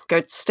done,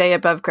 go stay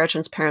above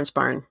Gretchen's parents'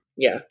 barn.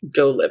 Yeah,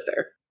 go live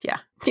there. Yeah,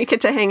 you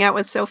get to hang out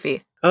with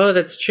Sophie. Oh,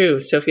 that's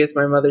true. Sophie is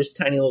my mother's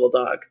tiny little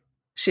dog.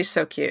 She's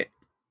so cute.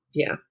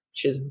 Yeah,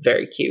 she's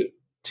very cute.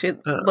 She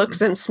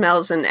looks and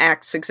smells and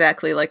acts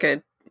exactly like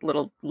a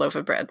little loaf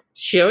of bread.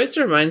 She always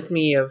reminds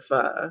me of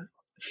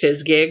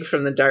Fizzgig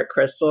from The Dark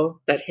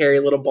Crystal, that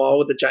hairy little ball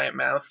with a giant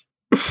mouth.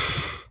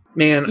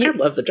 Man, I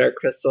love The Dark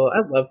Crystal. I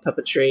love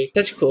puppetry.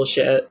 Such cool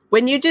shit.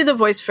 When you do the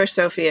voice for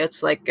Sophie,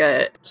 it's like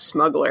a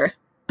smuggler.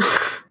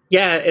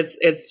 Yeah,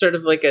 it's sort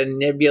of like a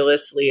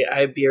nebulously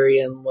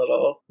Iberian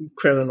little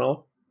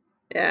criminal.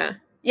 Yeah.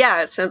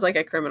 Yeah, it sounds like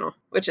a criminal,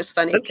 which is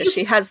funny because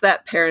she has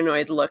that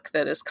paranoid look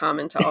that is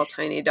common to all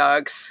tiny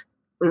dogs.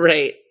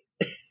 Right.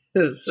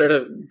 Sort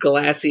of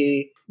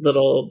glassy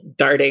little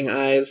darting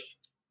eyes.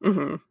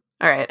 Mm-hmm.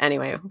 All right.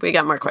 Anyway, we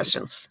got more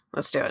questions.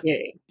 Let's do it.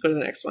 Yay. Go to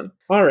the next one.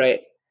 All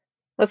right.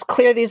 Let's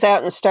clear these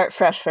out and start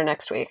fresh for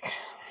next week.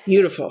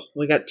 Beautiful.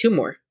 We got 2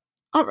 more.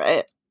 All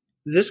right.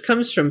 This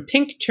comes from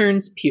Pink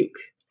Turns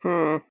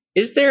Puke.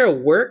 Is there a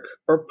work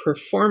or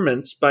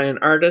performance by an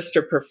artist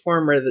or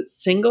performer that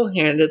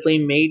single-handedly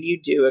made you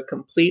do a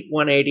complete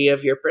 180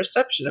 of your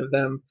perception of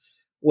them,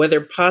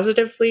 whether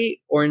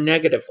positively or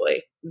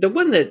negatively? The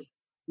one that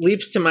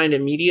leaps to mind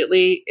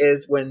immediately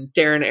is when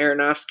Darren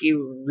Aronofsky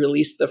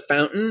released The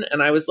Fountain,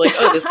 and I was like,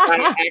 oh, this guy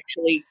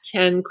actually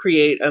can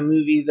create a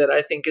movie that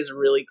I think is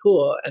really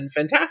cool and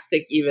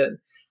fantastic even.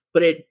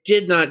 But it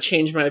did not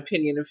change my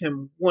opinion of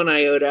him one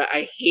iota.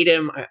 I hate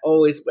him. I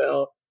always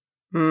will.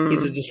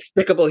 He's a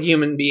despicable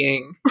human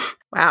being.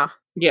 Wow.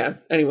 Yeah.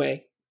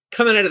 Anyway,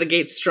 coming out of the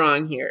gate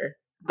strong here.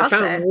 The I'll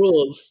Fountain say.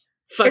 rules.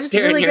 Fuck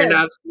Darren really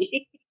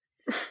Aronofsky.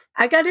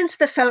 I got into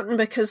The Fountain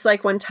because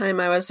like one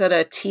time I was at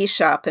a tea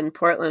shop in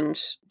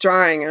Portland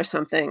drawing or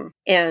something.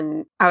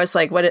 And I was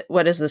like,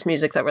 what is this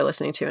music that we're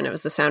listening to? And it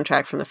was the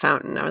soundtrack from The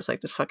Fountain. I was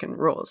like, this fucking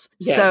rules.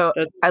 Yeah, so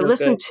I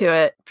listened to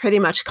it pretty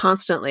much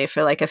constantly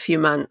for like a few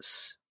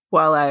months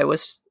while I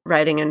was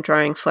writing and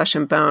drawing Flesh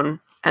and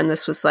Bone. And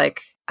this was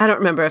like, I don't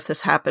remember if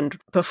this happened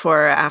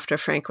before or after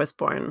Frank was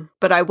born,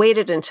 but I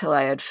waited until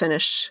I had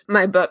finished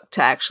my book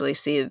to actually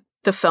see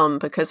the film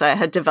because I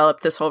had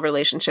developed this whole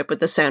relationship with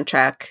the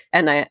soundtrack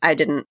and I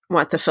didn't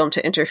want the film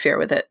to interfere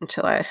with it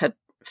until I had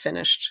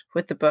finished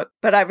with the book.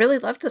 But I really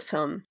loved the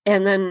film.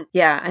 And then,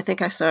 yeah, I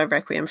think I saw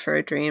Requiem for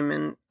a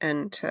Dream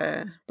and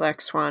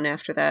Black Swan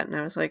after that. And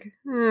I was like,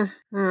 I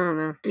don't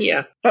know.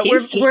 Yeah. But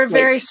we're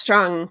very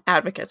strong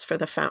advocates for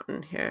The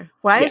Fountain here.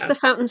 Why is The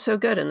Fountain so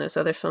good and those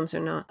other films are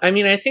not? I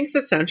mean, I think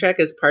the soundtrack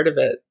is part of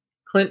it.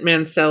 Clint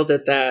Mansell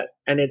did that.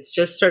 And it's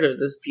just sort of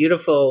this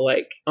beautiful,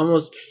 like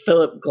almost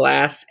Philip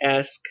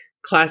Glass-esque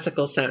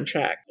classical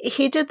soundtrack.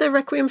 He did the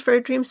Requiem for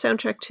a Dream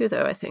soundtrack too,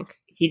 though, I think.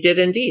 He did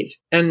indeed.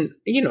 And,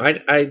 you know,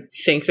 I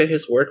think that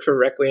his work for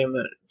Requiem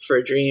for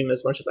a Dream,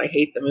 as much as I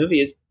hate the movie,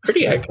 is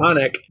pretty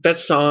iconic. That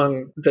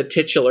song, the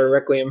titular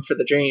Requiem for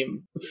the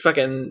Dream,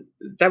 fucking,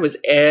 that was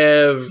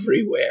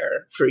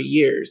everywhere for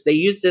years. They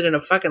used it in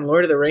a fucking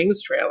Lord of the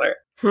Rings trailer.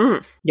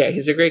 Yeah,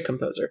 he's a great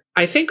composer.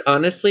 I think,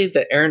 honestly,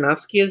 that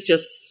Aronofsky is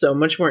just so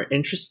much more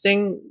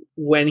interesting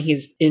when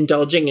he's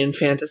indulging in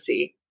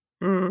fantasy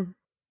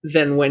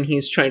than when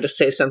he's trying to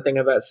say something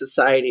about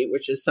society,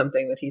 which is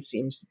something that he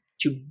seems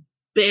to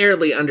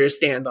barely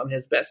understand on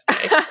his best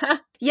day.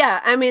 Yeah,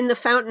 I mean, The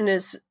Fountain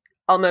is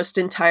almost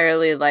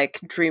entirely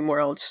like dream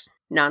world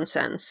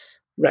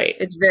nonsense. Right.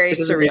 It's very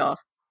surreal.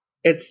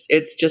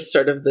 It's just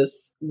sort of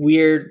this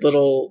weird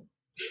little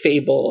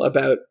fable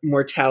about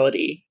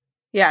mortality.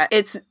 Yeah,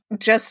 it's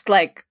just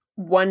like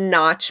one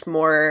notch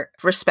more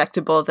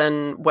respectable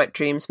than What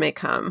Dreams May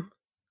Come.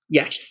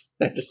 Yes.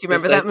 That is. Do you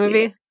remember that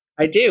movie? It.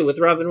 I do, with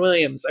Robin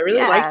Williams. I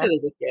really liked it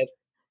as a kid.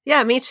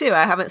 Yeah, me too.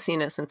 I haven't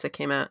seen it since it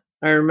came out.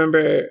 I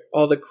remember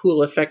all the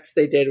cool effects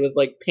they did with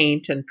like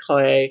paint and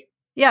clay.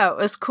 Yeah, it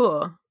was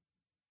cool.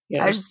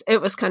 Yeah. It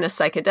was kind of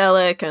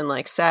psychedelic and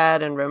like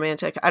sad and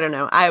romantic. I don't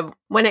know.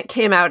 When it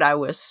came out, I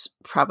was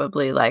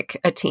probably like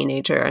a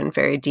teenager and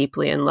very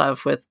deeply in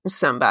love with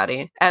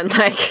somebody and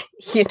like,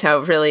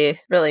 really,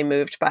 really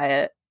moved by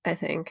it, I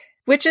think,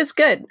 which is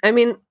good. I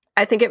mean,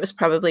 I think it was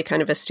probably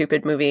kind of a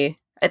stupid movie.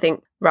 I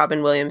think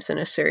Robin Williams in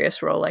a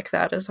serious role like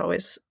that is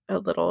always a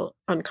little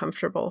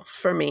uncomfortable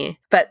for me.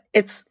 But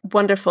it's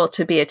wonderful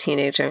to be a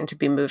teenager and to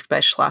be moved by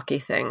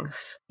schlocky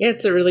things. Yeah,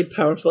 it's a really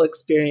powerful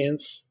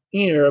experience.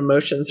 Your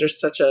emotions are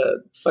such a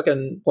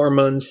fucking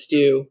hormone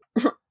stew.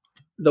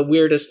 The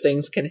weirdest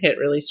things can hit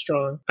really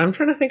strong. I'm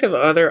trying to think of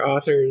other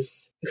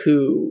authors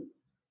who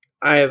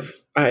I've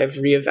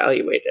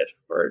reevaluated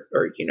or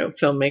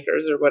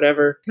filmmakers or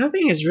whatever.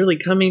 Nothing is really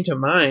coming to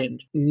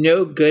mind.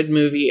 No good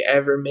movie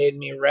ever made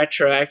me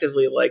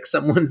retroactively like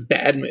someone's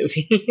bad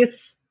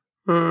movies.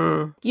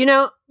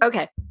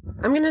 Okay.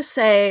 I'm going to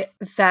say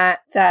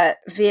that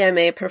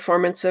VMA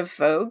performance of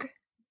Vogue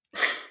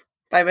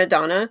by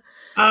Madonna.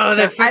 Oh,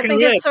 that I think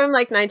lit. It's from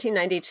like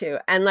 1992.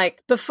 And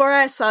like before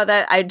I saw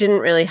that, I didn't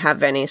really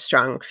have any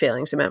strong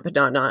feelings about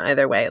Madonna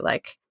either way.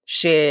 Like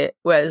she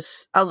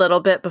was a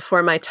little bit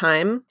before my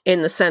time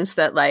in the sense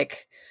that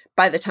like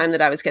by the time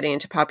that I was getting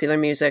into popular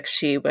music,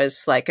 she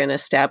was like an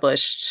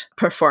established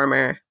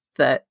performer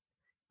that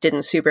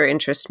didn't super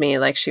interest me.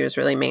 Like she was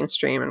really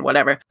mainstream and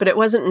whatever. But it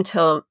wasn't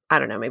until, I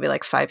don't know, maybe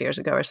like 5 years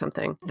ago or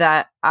something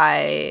that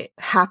I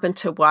happened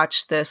to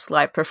watch this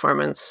live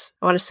performance.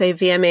 I want to say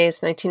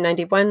VMA's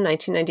 1991,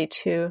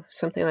 1992,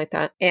 something like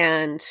that.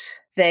 And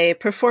they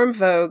performed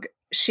Vogue.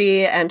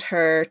 She and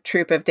her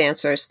troupe of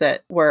dancers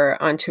that were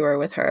on tour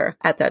with her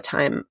at that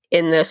time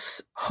in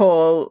this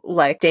whole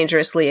like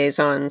Dangerous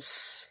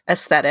Liaisons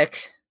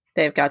aesthetic.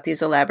 They've got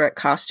these elaborate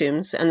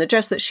costumes, and the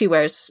dress that she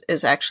wears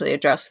is actually a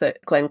dress that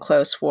Glenn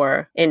Close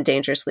wore in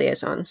Dangerous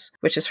Liaisons,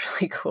 which is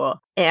really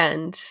cool.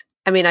 And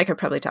I mean, I could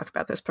probably talk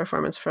about this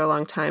performance for a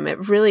long time.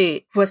 It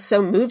really was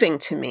so moving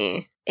to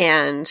me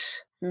and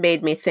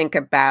made me think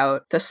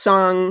about the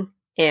song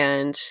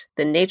and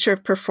the nature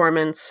of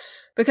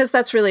performance, because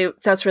that's really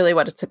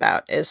what it's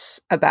about,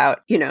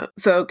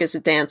 Vogue is a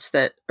dance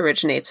that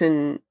originates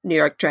in New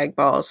York drag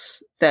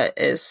balls. That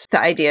is,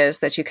 the idea is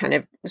that you kind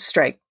of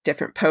strike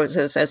different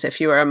poses as if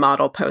you were a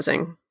model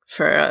posing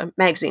for a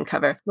magazine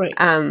cover. Right.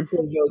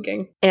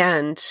 Voguing.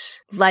 And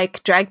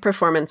like drag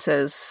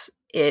performances,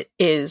 it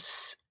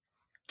is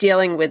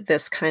dealing with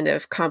this kind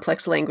of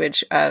complex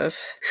language of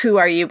who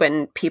are you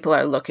when people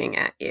are looking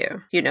at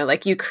you.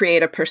 Like you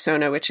create a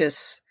persona which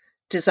is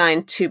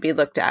designed to be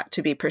looked at,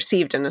 to be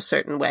perceived in a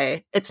certain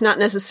way. It's not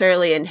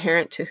necessarily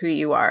inherent to who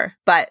you are,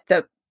 but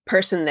the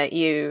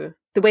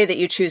way that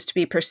you choose to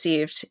be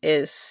perceived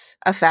is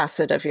a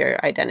facet of your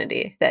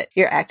identity that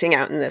you're acting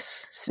out in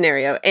this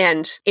scenario.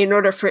 And in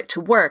order for it to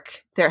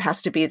work, there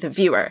has to be the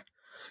viewer.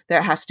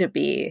 There has to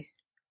be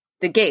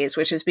the gaze,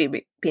 which is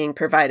being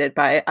provided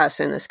by us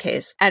in this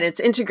case. And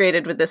it's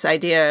integrated with this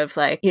idea of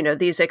like,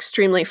 these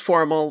extremely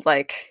formal,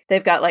 like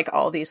they've got like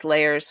all these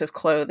layers of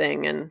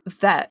clothing and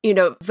that,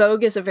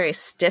 Vogue is a very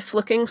stiff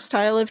looking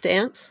style of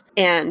dance.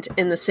 And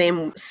in the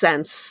same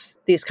sense,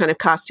 these kind of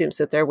costumes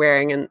that they're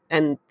wearing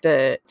and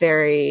the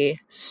very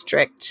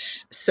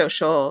strict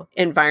social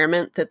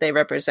environment that they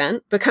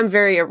represent become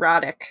very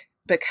erotic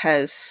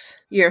because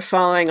you're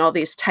following all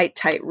these tight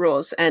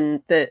rules,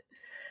 and the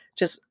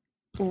just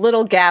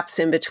little gaps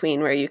in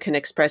between where you can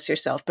express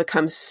yourself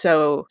becomes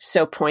so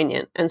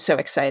poignant and so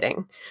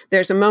exciting.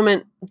 There's a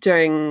moment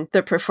during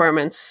the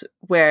performance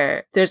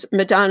where there's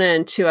Madonna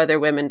and 2 other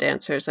women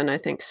dancers and I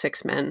think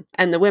 6 men,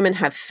 and the women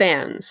have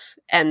fans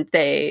and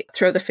they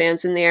throw the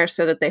fans in the air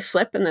so that they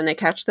flip and then they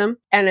catch them.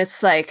 And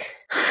it's like,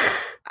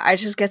 I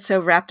just get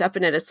so wrapped up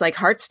in it. It's like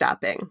heart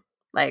stopping.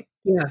 Like,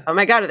 yeah. Oh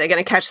my God, are they going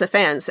to catch the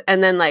fans?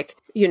 And then like,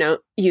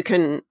 you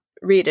can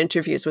read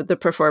interviews with the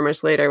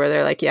performers later where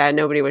they're like, yeah,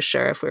 nobody was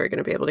sure if we were going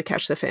to be able to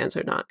catch the fans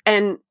or not.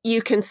 And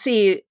you can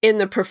see in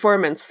the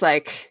performance,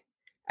 like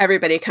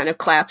everybody kind of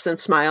claps and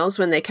smiles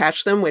when they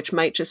catch them, which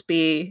might just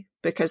be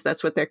because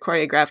that's what they're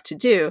choreographed to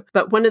do.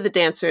 But one of the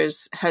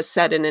dancers has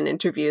said in an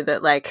interview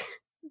that like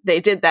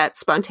they did that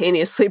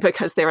spontaneously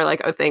because they were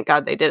like, oh, thank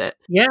God they did it.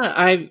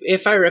 Yeah,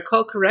 if I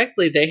recall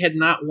correctly, they had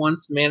not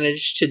once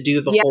managed to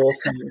do the whole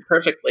thing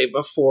perfectly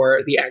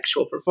before the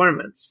actual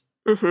performance.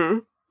 Mm-hmm.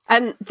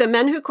 And the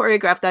men who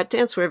choreographed that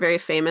dance were very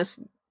famous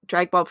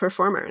drag ball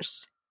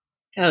performers.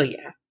 Hell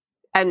yeah.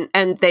 And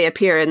they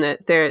appear in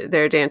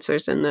they're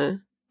dancers in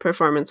the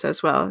performance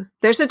as well.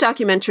 There's a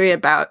documentary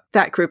about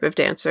that group of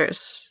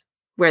dancers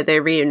where they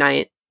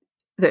reunite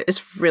that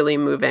is really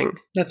moving.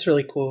 That's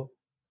really cool.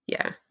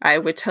 Yeah. I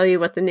would tell you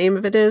what the name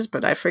of it is,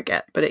 but I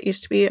forget. But it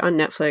used to be on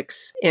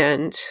Netflix.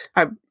 And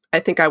I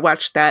think I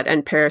watched that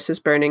and Paris is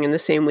Burning in the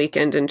same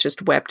weekend and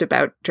just wept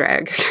about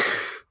drag.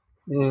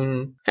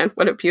 And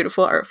what a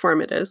beautiful art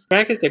form it is.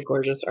 Drag is a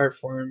gorgeous art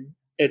form.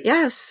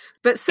 Yes.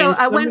 But so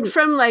I went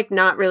from like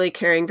not really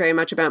caring very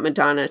much about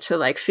Madonna to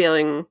like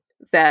feeling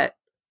that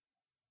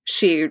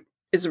she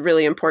is a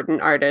really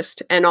important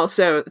artist. And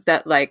also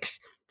that, like,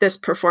 this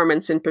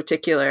performance in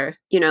particular,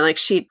 you know, like,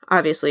 she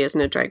obviously isn't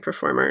a drag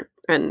performer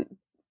and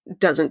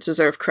doesn't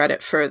deserve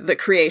credit for the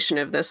creation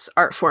of this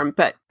art form,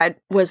 but I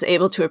was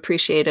able to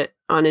appreciate it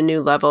on a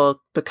new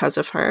level because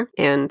of her.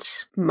 And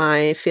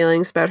my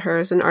feelings about her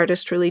as an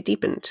artist really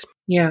deepened.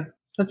 Yeah.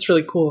 That's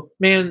really cool.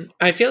 Man,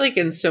 I feel like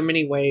in so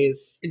many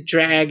ways,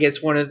 drag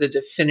is one of the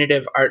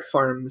definitive art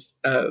forms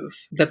of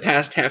the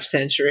past half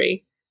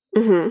century.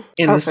 Mm-hmm.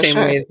 In the same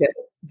way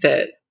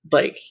that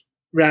like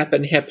rap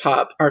and hip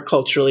hop are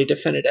culturally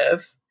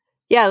definitive.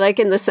 Yeah, like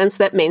in the sense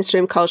that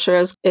mainstream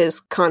culture is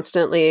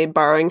constantly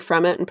borrowing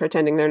from it and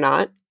pretending they're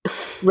not.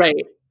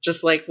 Right.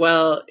 Just like,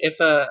 well, if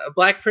a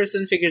Black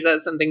person figures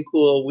out something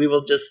cool, we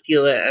will just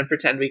steal it and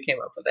pretend we came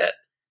up with it.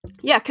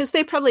 Yeah, because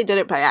they probably did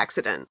it by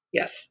accident.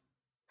 Yes.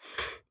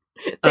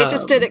 They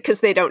just did it because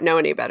they don't know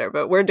any better,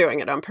 but we're doing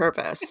it on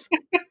purpose.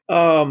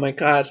 Oh my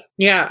God.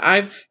 Yeah,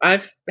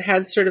 I've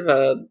had sort of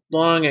a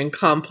long and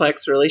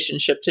complex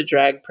relationship to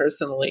drag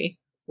personally.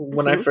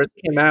 When I first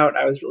came out,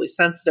 I was really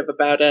sensitive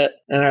about it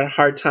and I had a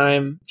hard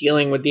time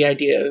dealing with the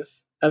idea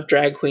of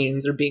drag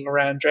queens or being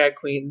around drag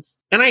queens.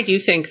 And I do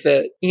think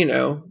that, you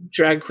know,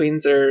 drag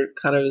queens are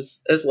kind of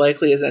as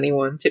likely as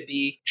anyone to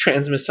be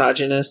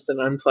transmisogynist and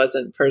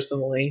unpleasant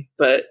personally.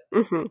 But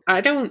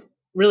I don't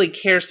really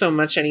care so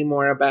much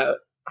anymore about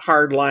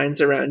hard lines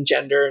around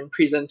gender and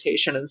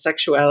presentation and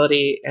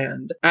sexuality.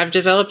 And I've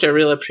developed a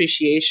real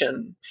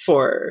appreciation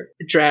for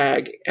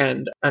drag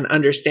and an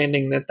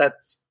understanding that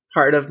that's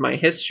part of my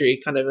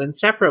history kind of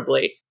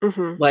inseparably.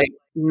 Like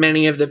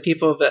many of the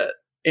people that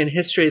in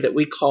history that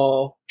we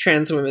call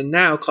trans women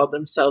now called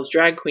themselves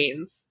drag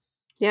queens.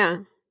 Yeah.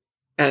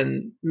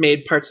 And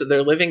made parts of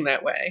their living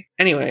that way.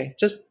 Anyway,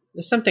 just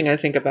something I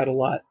think about a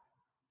lot.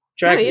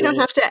 Drag no, you don't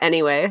have to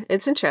anyway.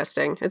 It's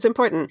interesting. It's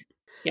important.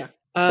 Yeah.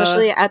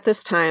 Especially at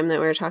this time that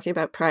we're talking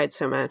about pride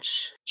so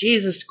much.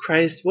 Jesus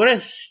Christ, what a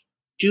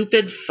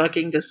stupid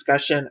fucking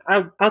discussion.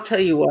 I'll tell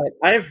you what,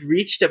 I've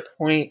reached a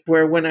point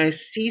where when I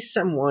see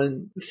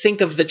someone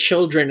think of the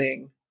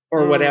childrening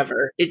or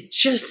whatever, it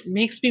just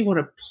makes me want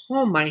to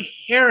pull my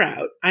hair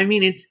out. I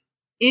mean, it's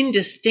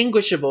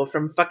indistinguishable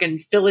from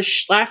fucking Phyllis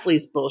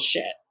Schlafly's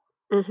bullshit.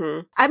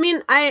 I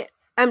mean,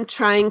 I'm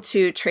trying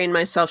to train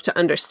myself to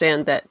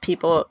understand that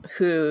people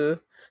who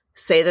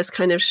say this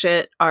kind of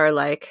shit are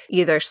like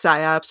either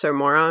psyops or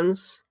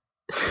morons.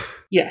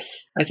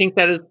 Yes, I think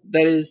that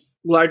is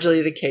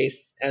largely the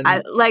case. And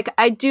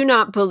I do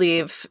not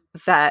believe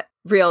that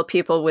real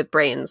people with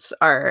brains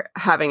are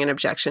having an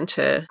objection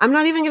to, I'm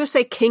not even going to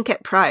say kink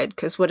at Pride,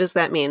 because what does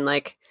that mean?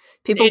 Like,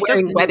 people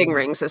wearing wedding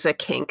rings is a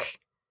kink.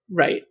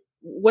 Right.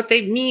 What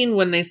they mean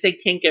when they say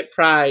kink at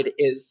Pride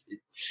is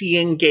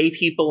seeing gay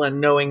people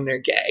and knowing they're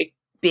gay.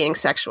 Being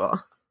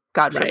sexual.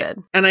 God forbid. Right.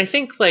 And I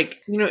think, like,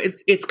 you know,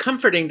 it's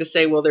comforting to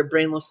say, well, they're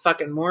brainless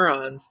fucking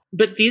morons.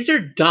 But these are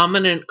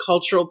dominant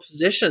cultural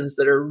positions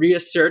that are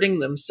reasserting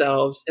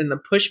themselves in the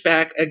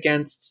pushback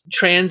against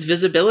trans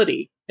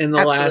visibility in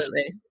the last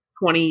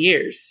 20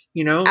 years.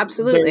 You know?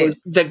 Absolutely.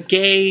 The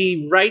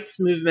gay rights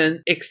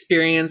movement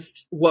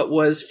experienced what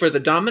was, for the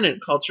dominant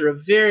culture, a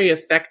very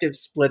effective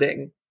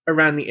splitting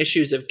around the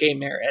issues of gay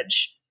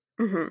marriage.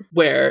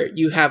 Where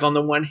you have, on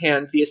the one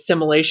hand, the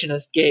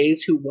assimilationist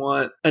gays who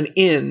want an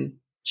in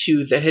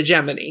to the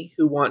hegemony,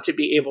 who want to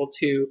be able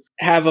to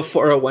have a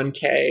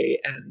 401k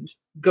and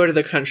go to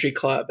the country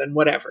club and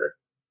whatever.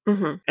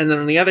 And then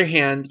on the other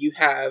hand, you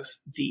have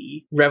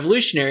the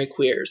revolutionary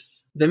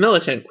queers, the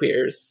militant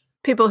queers.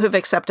 People who've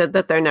accepted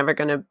that they're never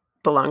going to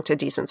belong to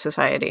decent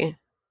society.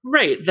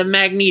 Right. The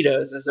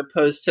Magnetos, as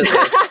opposed to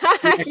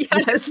the...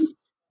 Yes.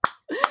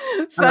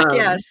 Fuck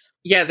yes.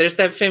 Yeah, there's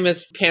that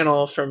famous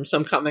panel from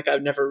some comic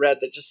I've never read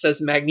that just says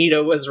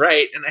Magneto was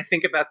right, and I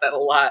think about that a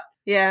lot.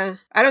 Yeah.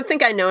 I don't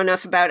think I know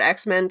enough about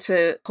X-Men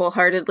to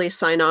wholeheartedly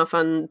sign off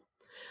on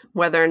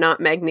whether or not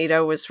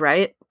Magneto was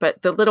right,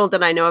 but the little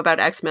that I know about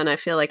X-Men, I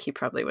feel like he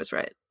probably was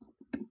right.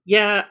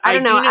 Yeah. I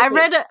don't know. I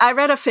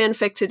read a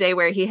fanfic today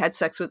where he had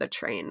sex with a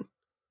train.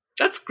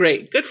 That's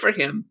great. Good for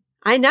him.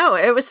 I know.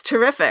 It was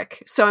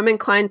terrific. So I'm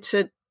inclined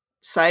to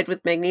side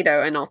with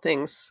Magneto in all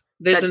things.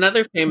 There's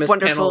another famous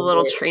wonderful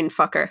little train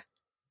fucker.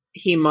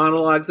 He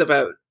monologues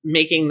about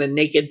making the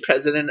naked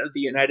president of the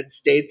United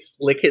States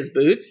lick his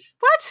boots.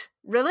 What?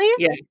 Really?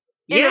 Yeah.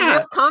 In a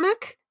real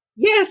comic?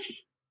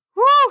 Yes.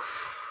 Woo!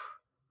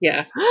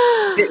 Yeah.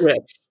 It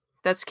rips.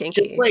 That's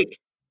kinky. Just like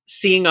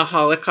seeing a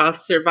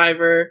Holocaust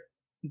survivor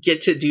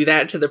get to do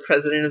that to the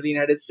president of the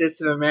United States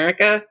of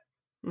America,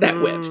 that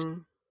whips.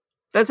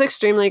 That's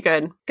extremely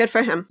good. Good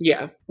for him.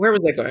 Yeah. Where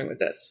was I going with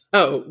this?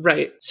 Oh,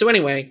 right. So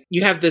anyway,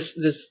 you have this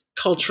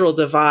cultural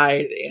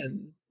divide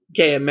in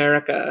gay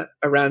America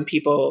around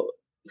people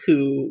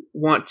who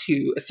want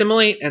to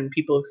assimilate and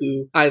people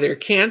who either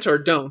can't or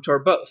don't or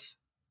both.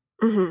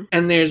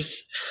 And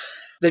there's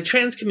the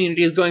trans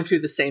community is going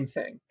through the same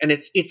thing. And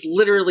it's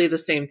literally the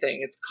same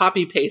thing. It's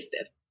copy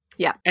pasted.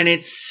 Yeah. And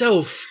it's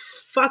so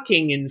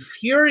fucking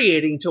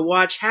infuriating to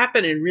watch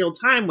happen in real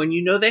time when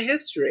you know the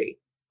history.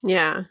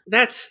 Yeah.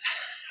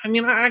 I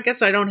mean, I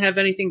guess I don't have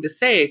anything to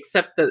say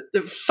except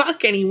that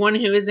fuck anyone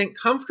who isn't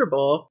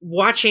comfortable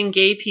watching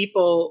gay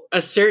people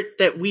assert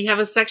that we have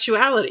a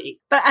sexuality.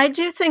 But I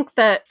do think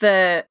that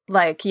the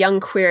like young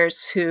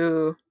queers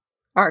who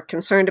are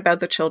concerned about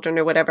the children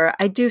or whatever,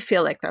 I do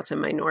feel like that's a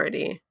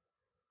minority.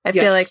 I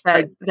feel like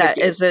that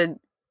is a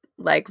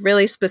like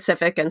really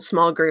specific and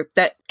small group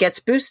that gets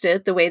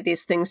boosted the way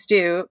these things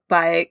do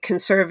by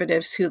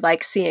conservatives who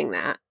like seeing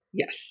that.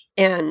 Yes.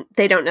 And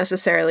they don't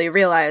necessarily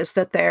realize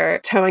that they're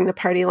towing the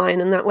party line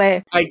in that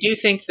way. I do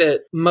think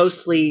that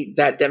mostly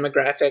that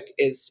demographic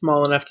is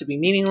small enough to be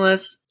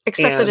meaningless.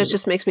 Except that it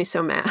just makes me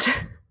so mad.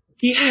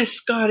 Yes,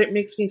 God, it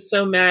makes me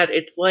so mad.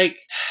 It's like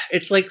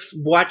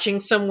watching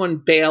someone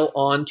bail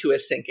onto a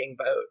sinking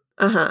boat.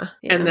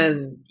 Yeah. And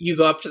then you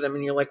go up to them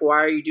and you're like,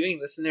 why are you doing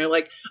this? And they're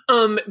like,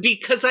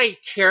 because I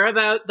care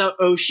about the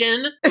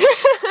ocean.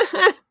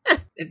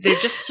 They're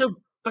just so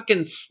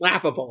fucking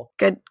slappable.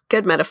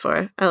 Good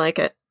metaphor. I like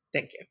it.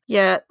 Thank you.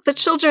 Yeah, the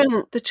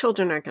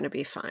children are going to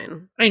be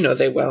fine. I know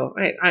they will.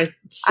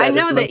 I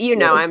know that you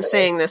know. I'm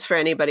saying this for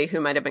anybody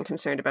who might have been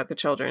concerned about the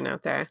children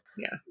out there.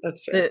 Yeah,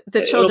 that's fair.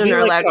 The children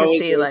are allowed to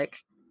see, like,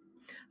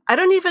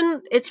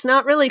 it's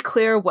not really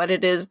clear what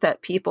it is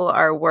that people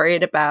are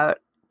worried about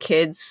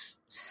kids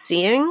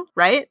seeing,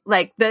 right?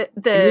 Like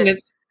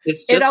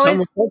it's just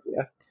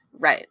homophobia.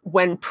 Right.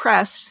 When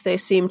pressed, they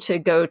seem to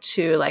go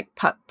to like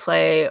pup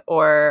play,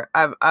 or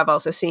I've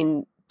also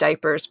seen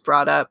diapers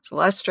brought up. A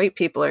lot of straight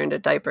people are into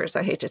diapers,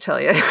 I hate to tell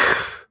you.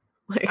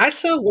 Like, I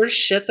saw worse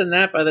shit than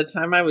that by the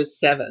time I was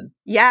 7.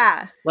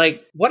 Yeah.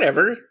 Like,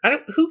 whatever.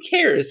 Who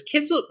cares?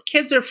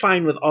 Kids are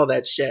fine with all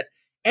that shit.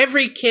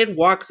 Every kid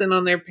walks in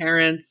on their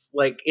parents.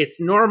 Like, it's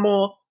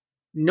normal.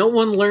 No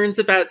one learns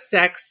about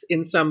sex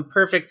in some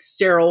perfect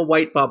sterile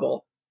white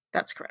bubble.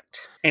 That's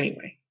correct.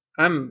 Anyway,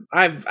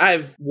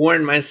 I've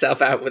worn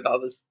myself out with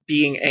all this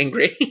being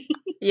angry.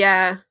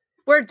 Yeah.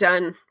 We're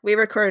done. We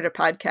recorded a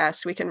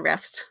podcast. We can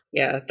rest.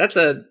 Yeah, that's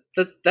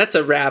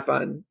a wrap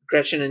on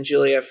Gretchen and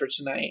Julia for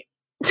tonight.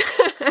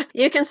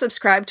 You can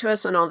subscribe to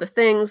us on all the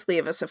things,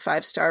 leave us a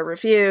 5-star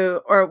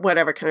review, or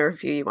whatever kind of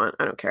review you want.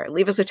 I don't care.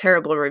 Leave us a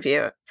terrible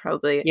review,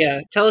 probably.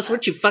 Yeah, tell us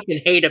what you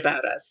fucking hate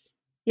about us.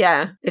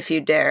 Yeah, if you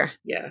dare.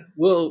 Yeah,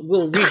 we'll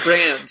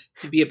rebrand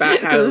to be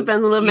about how this has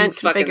been the Lament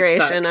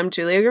Configuration. I'm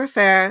Julia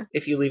Graffair.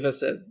 If you leave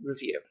us a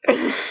review.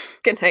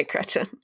 Good night, Gretchen.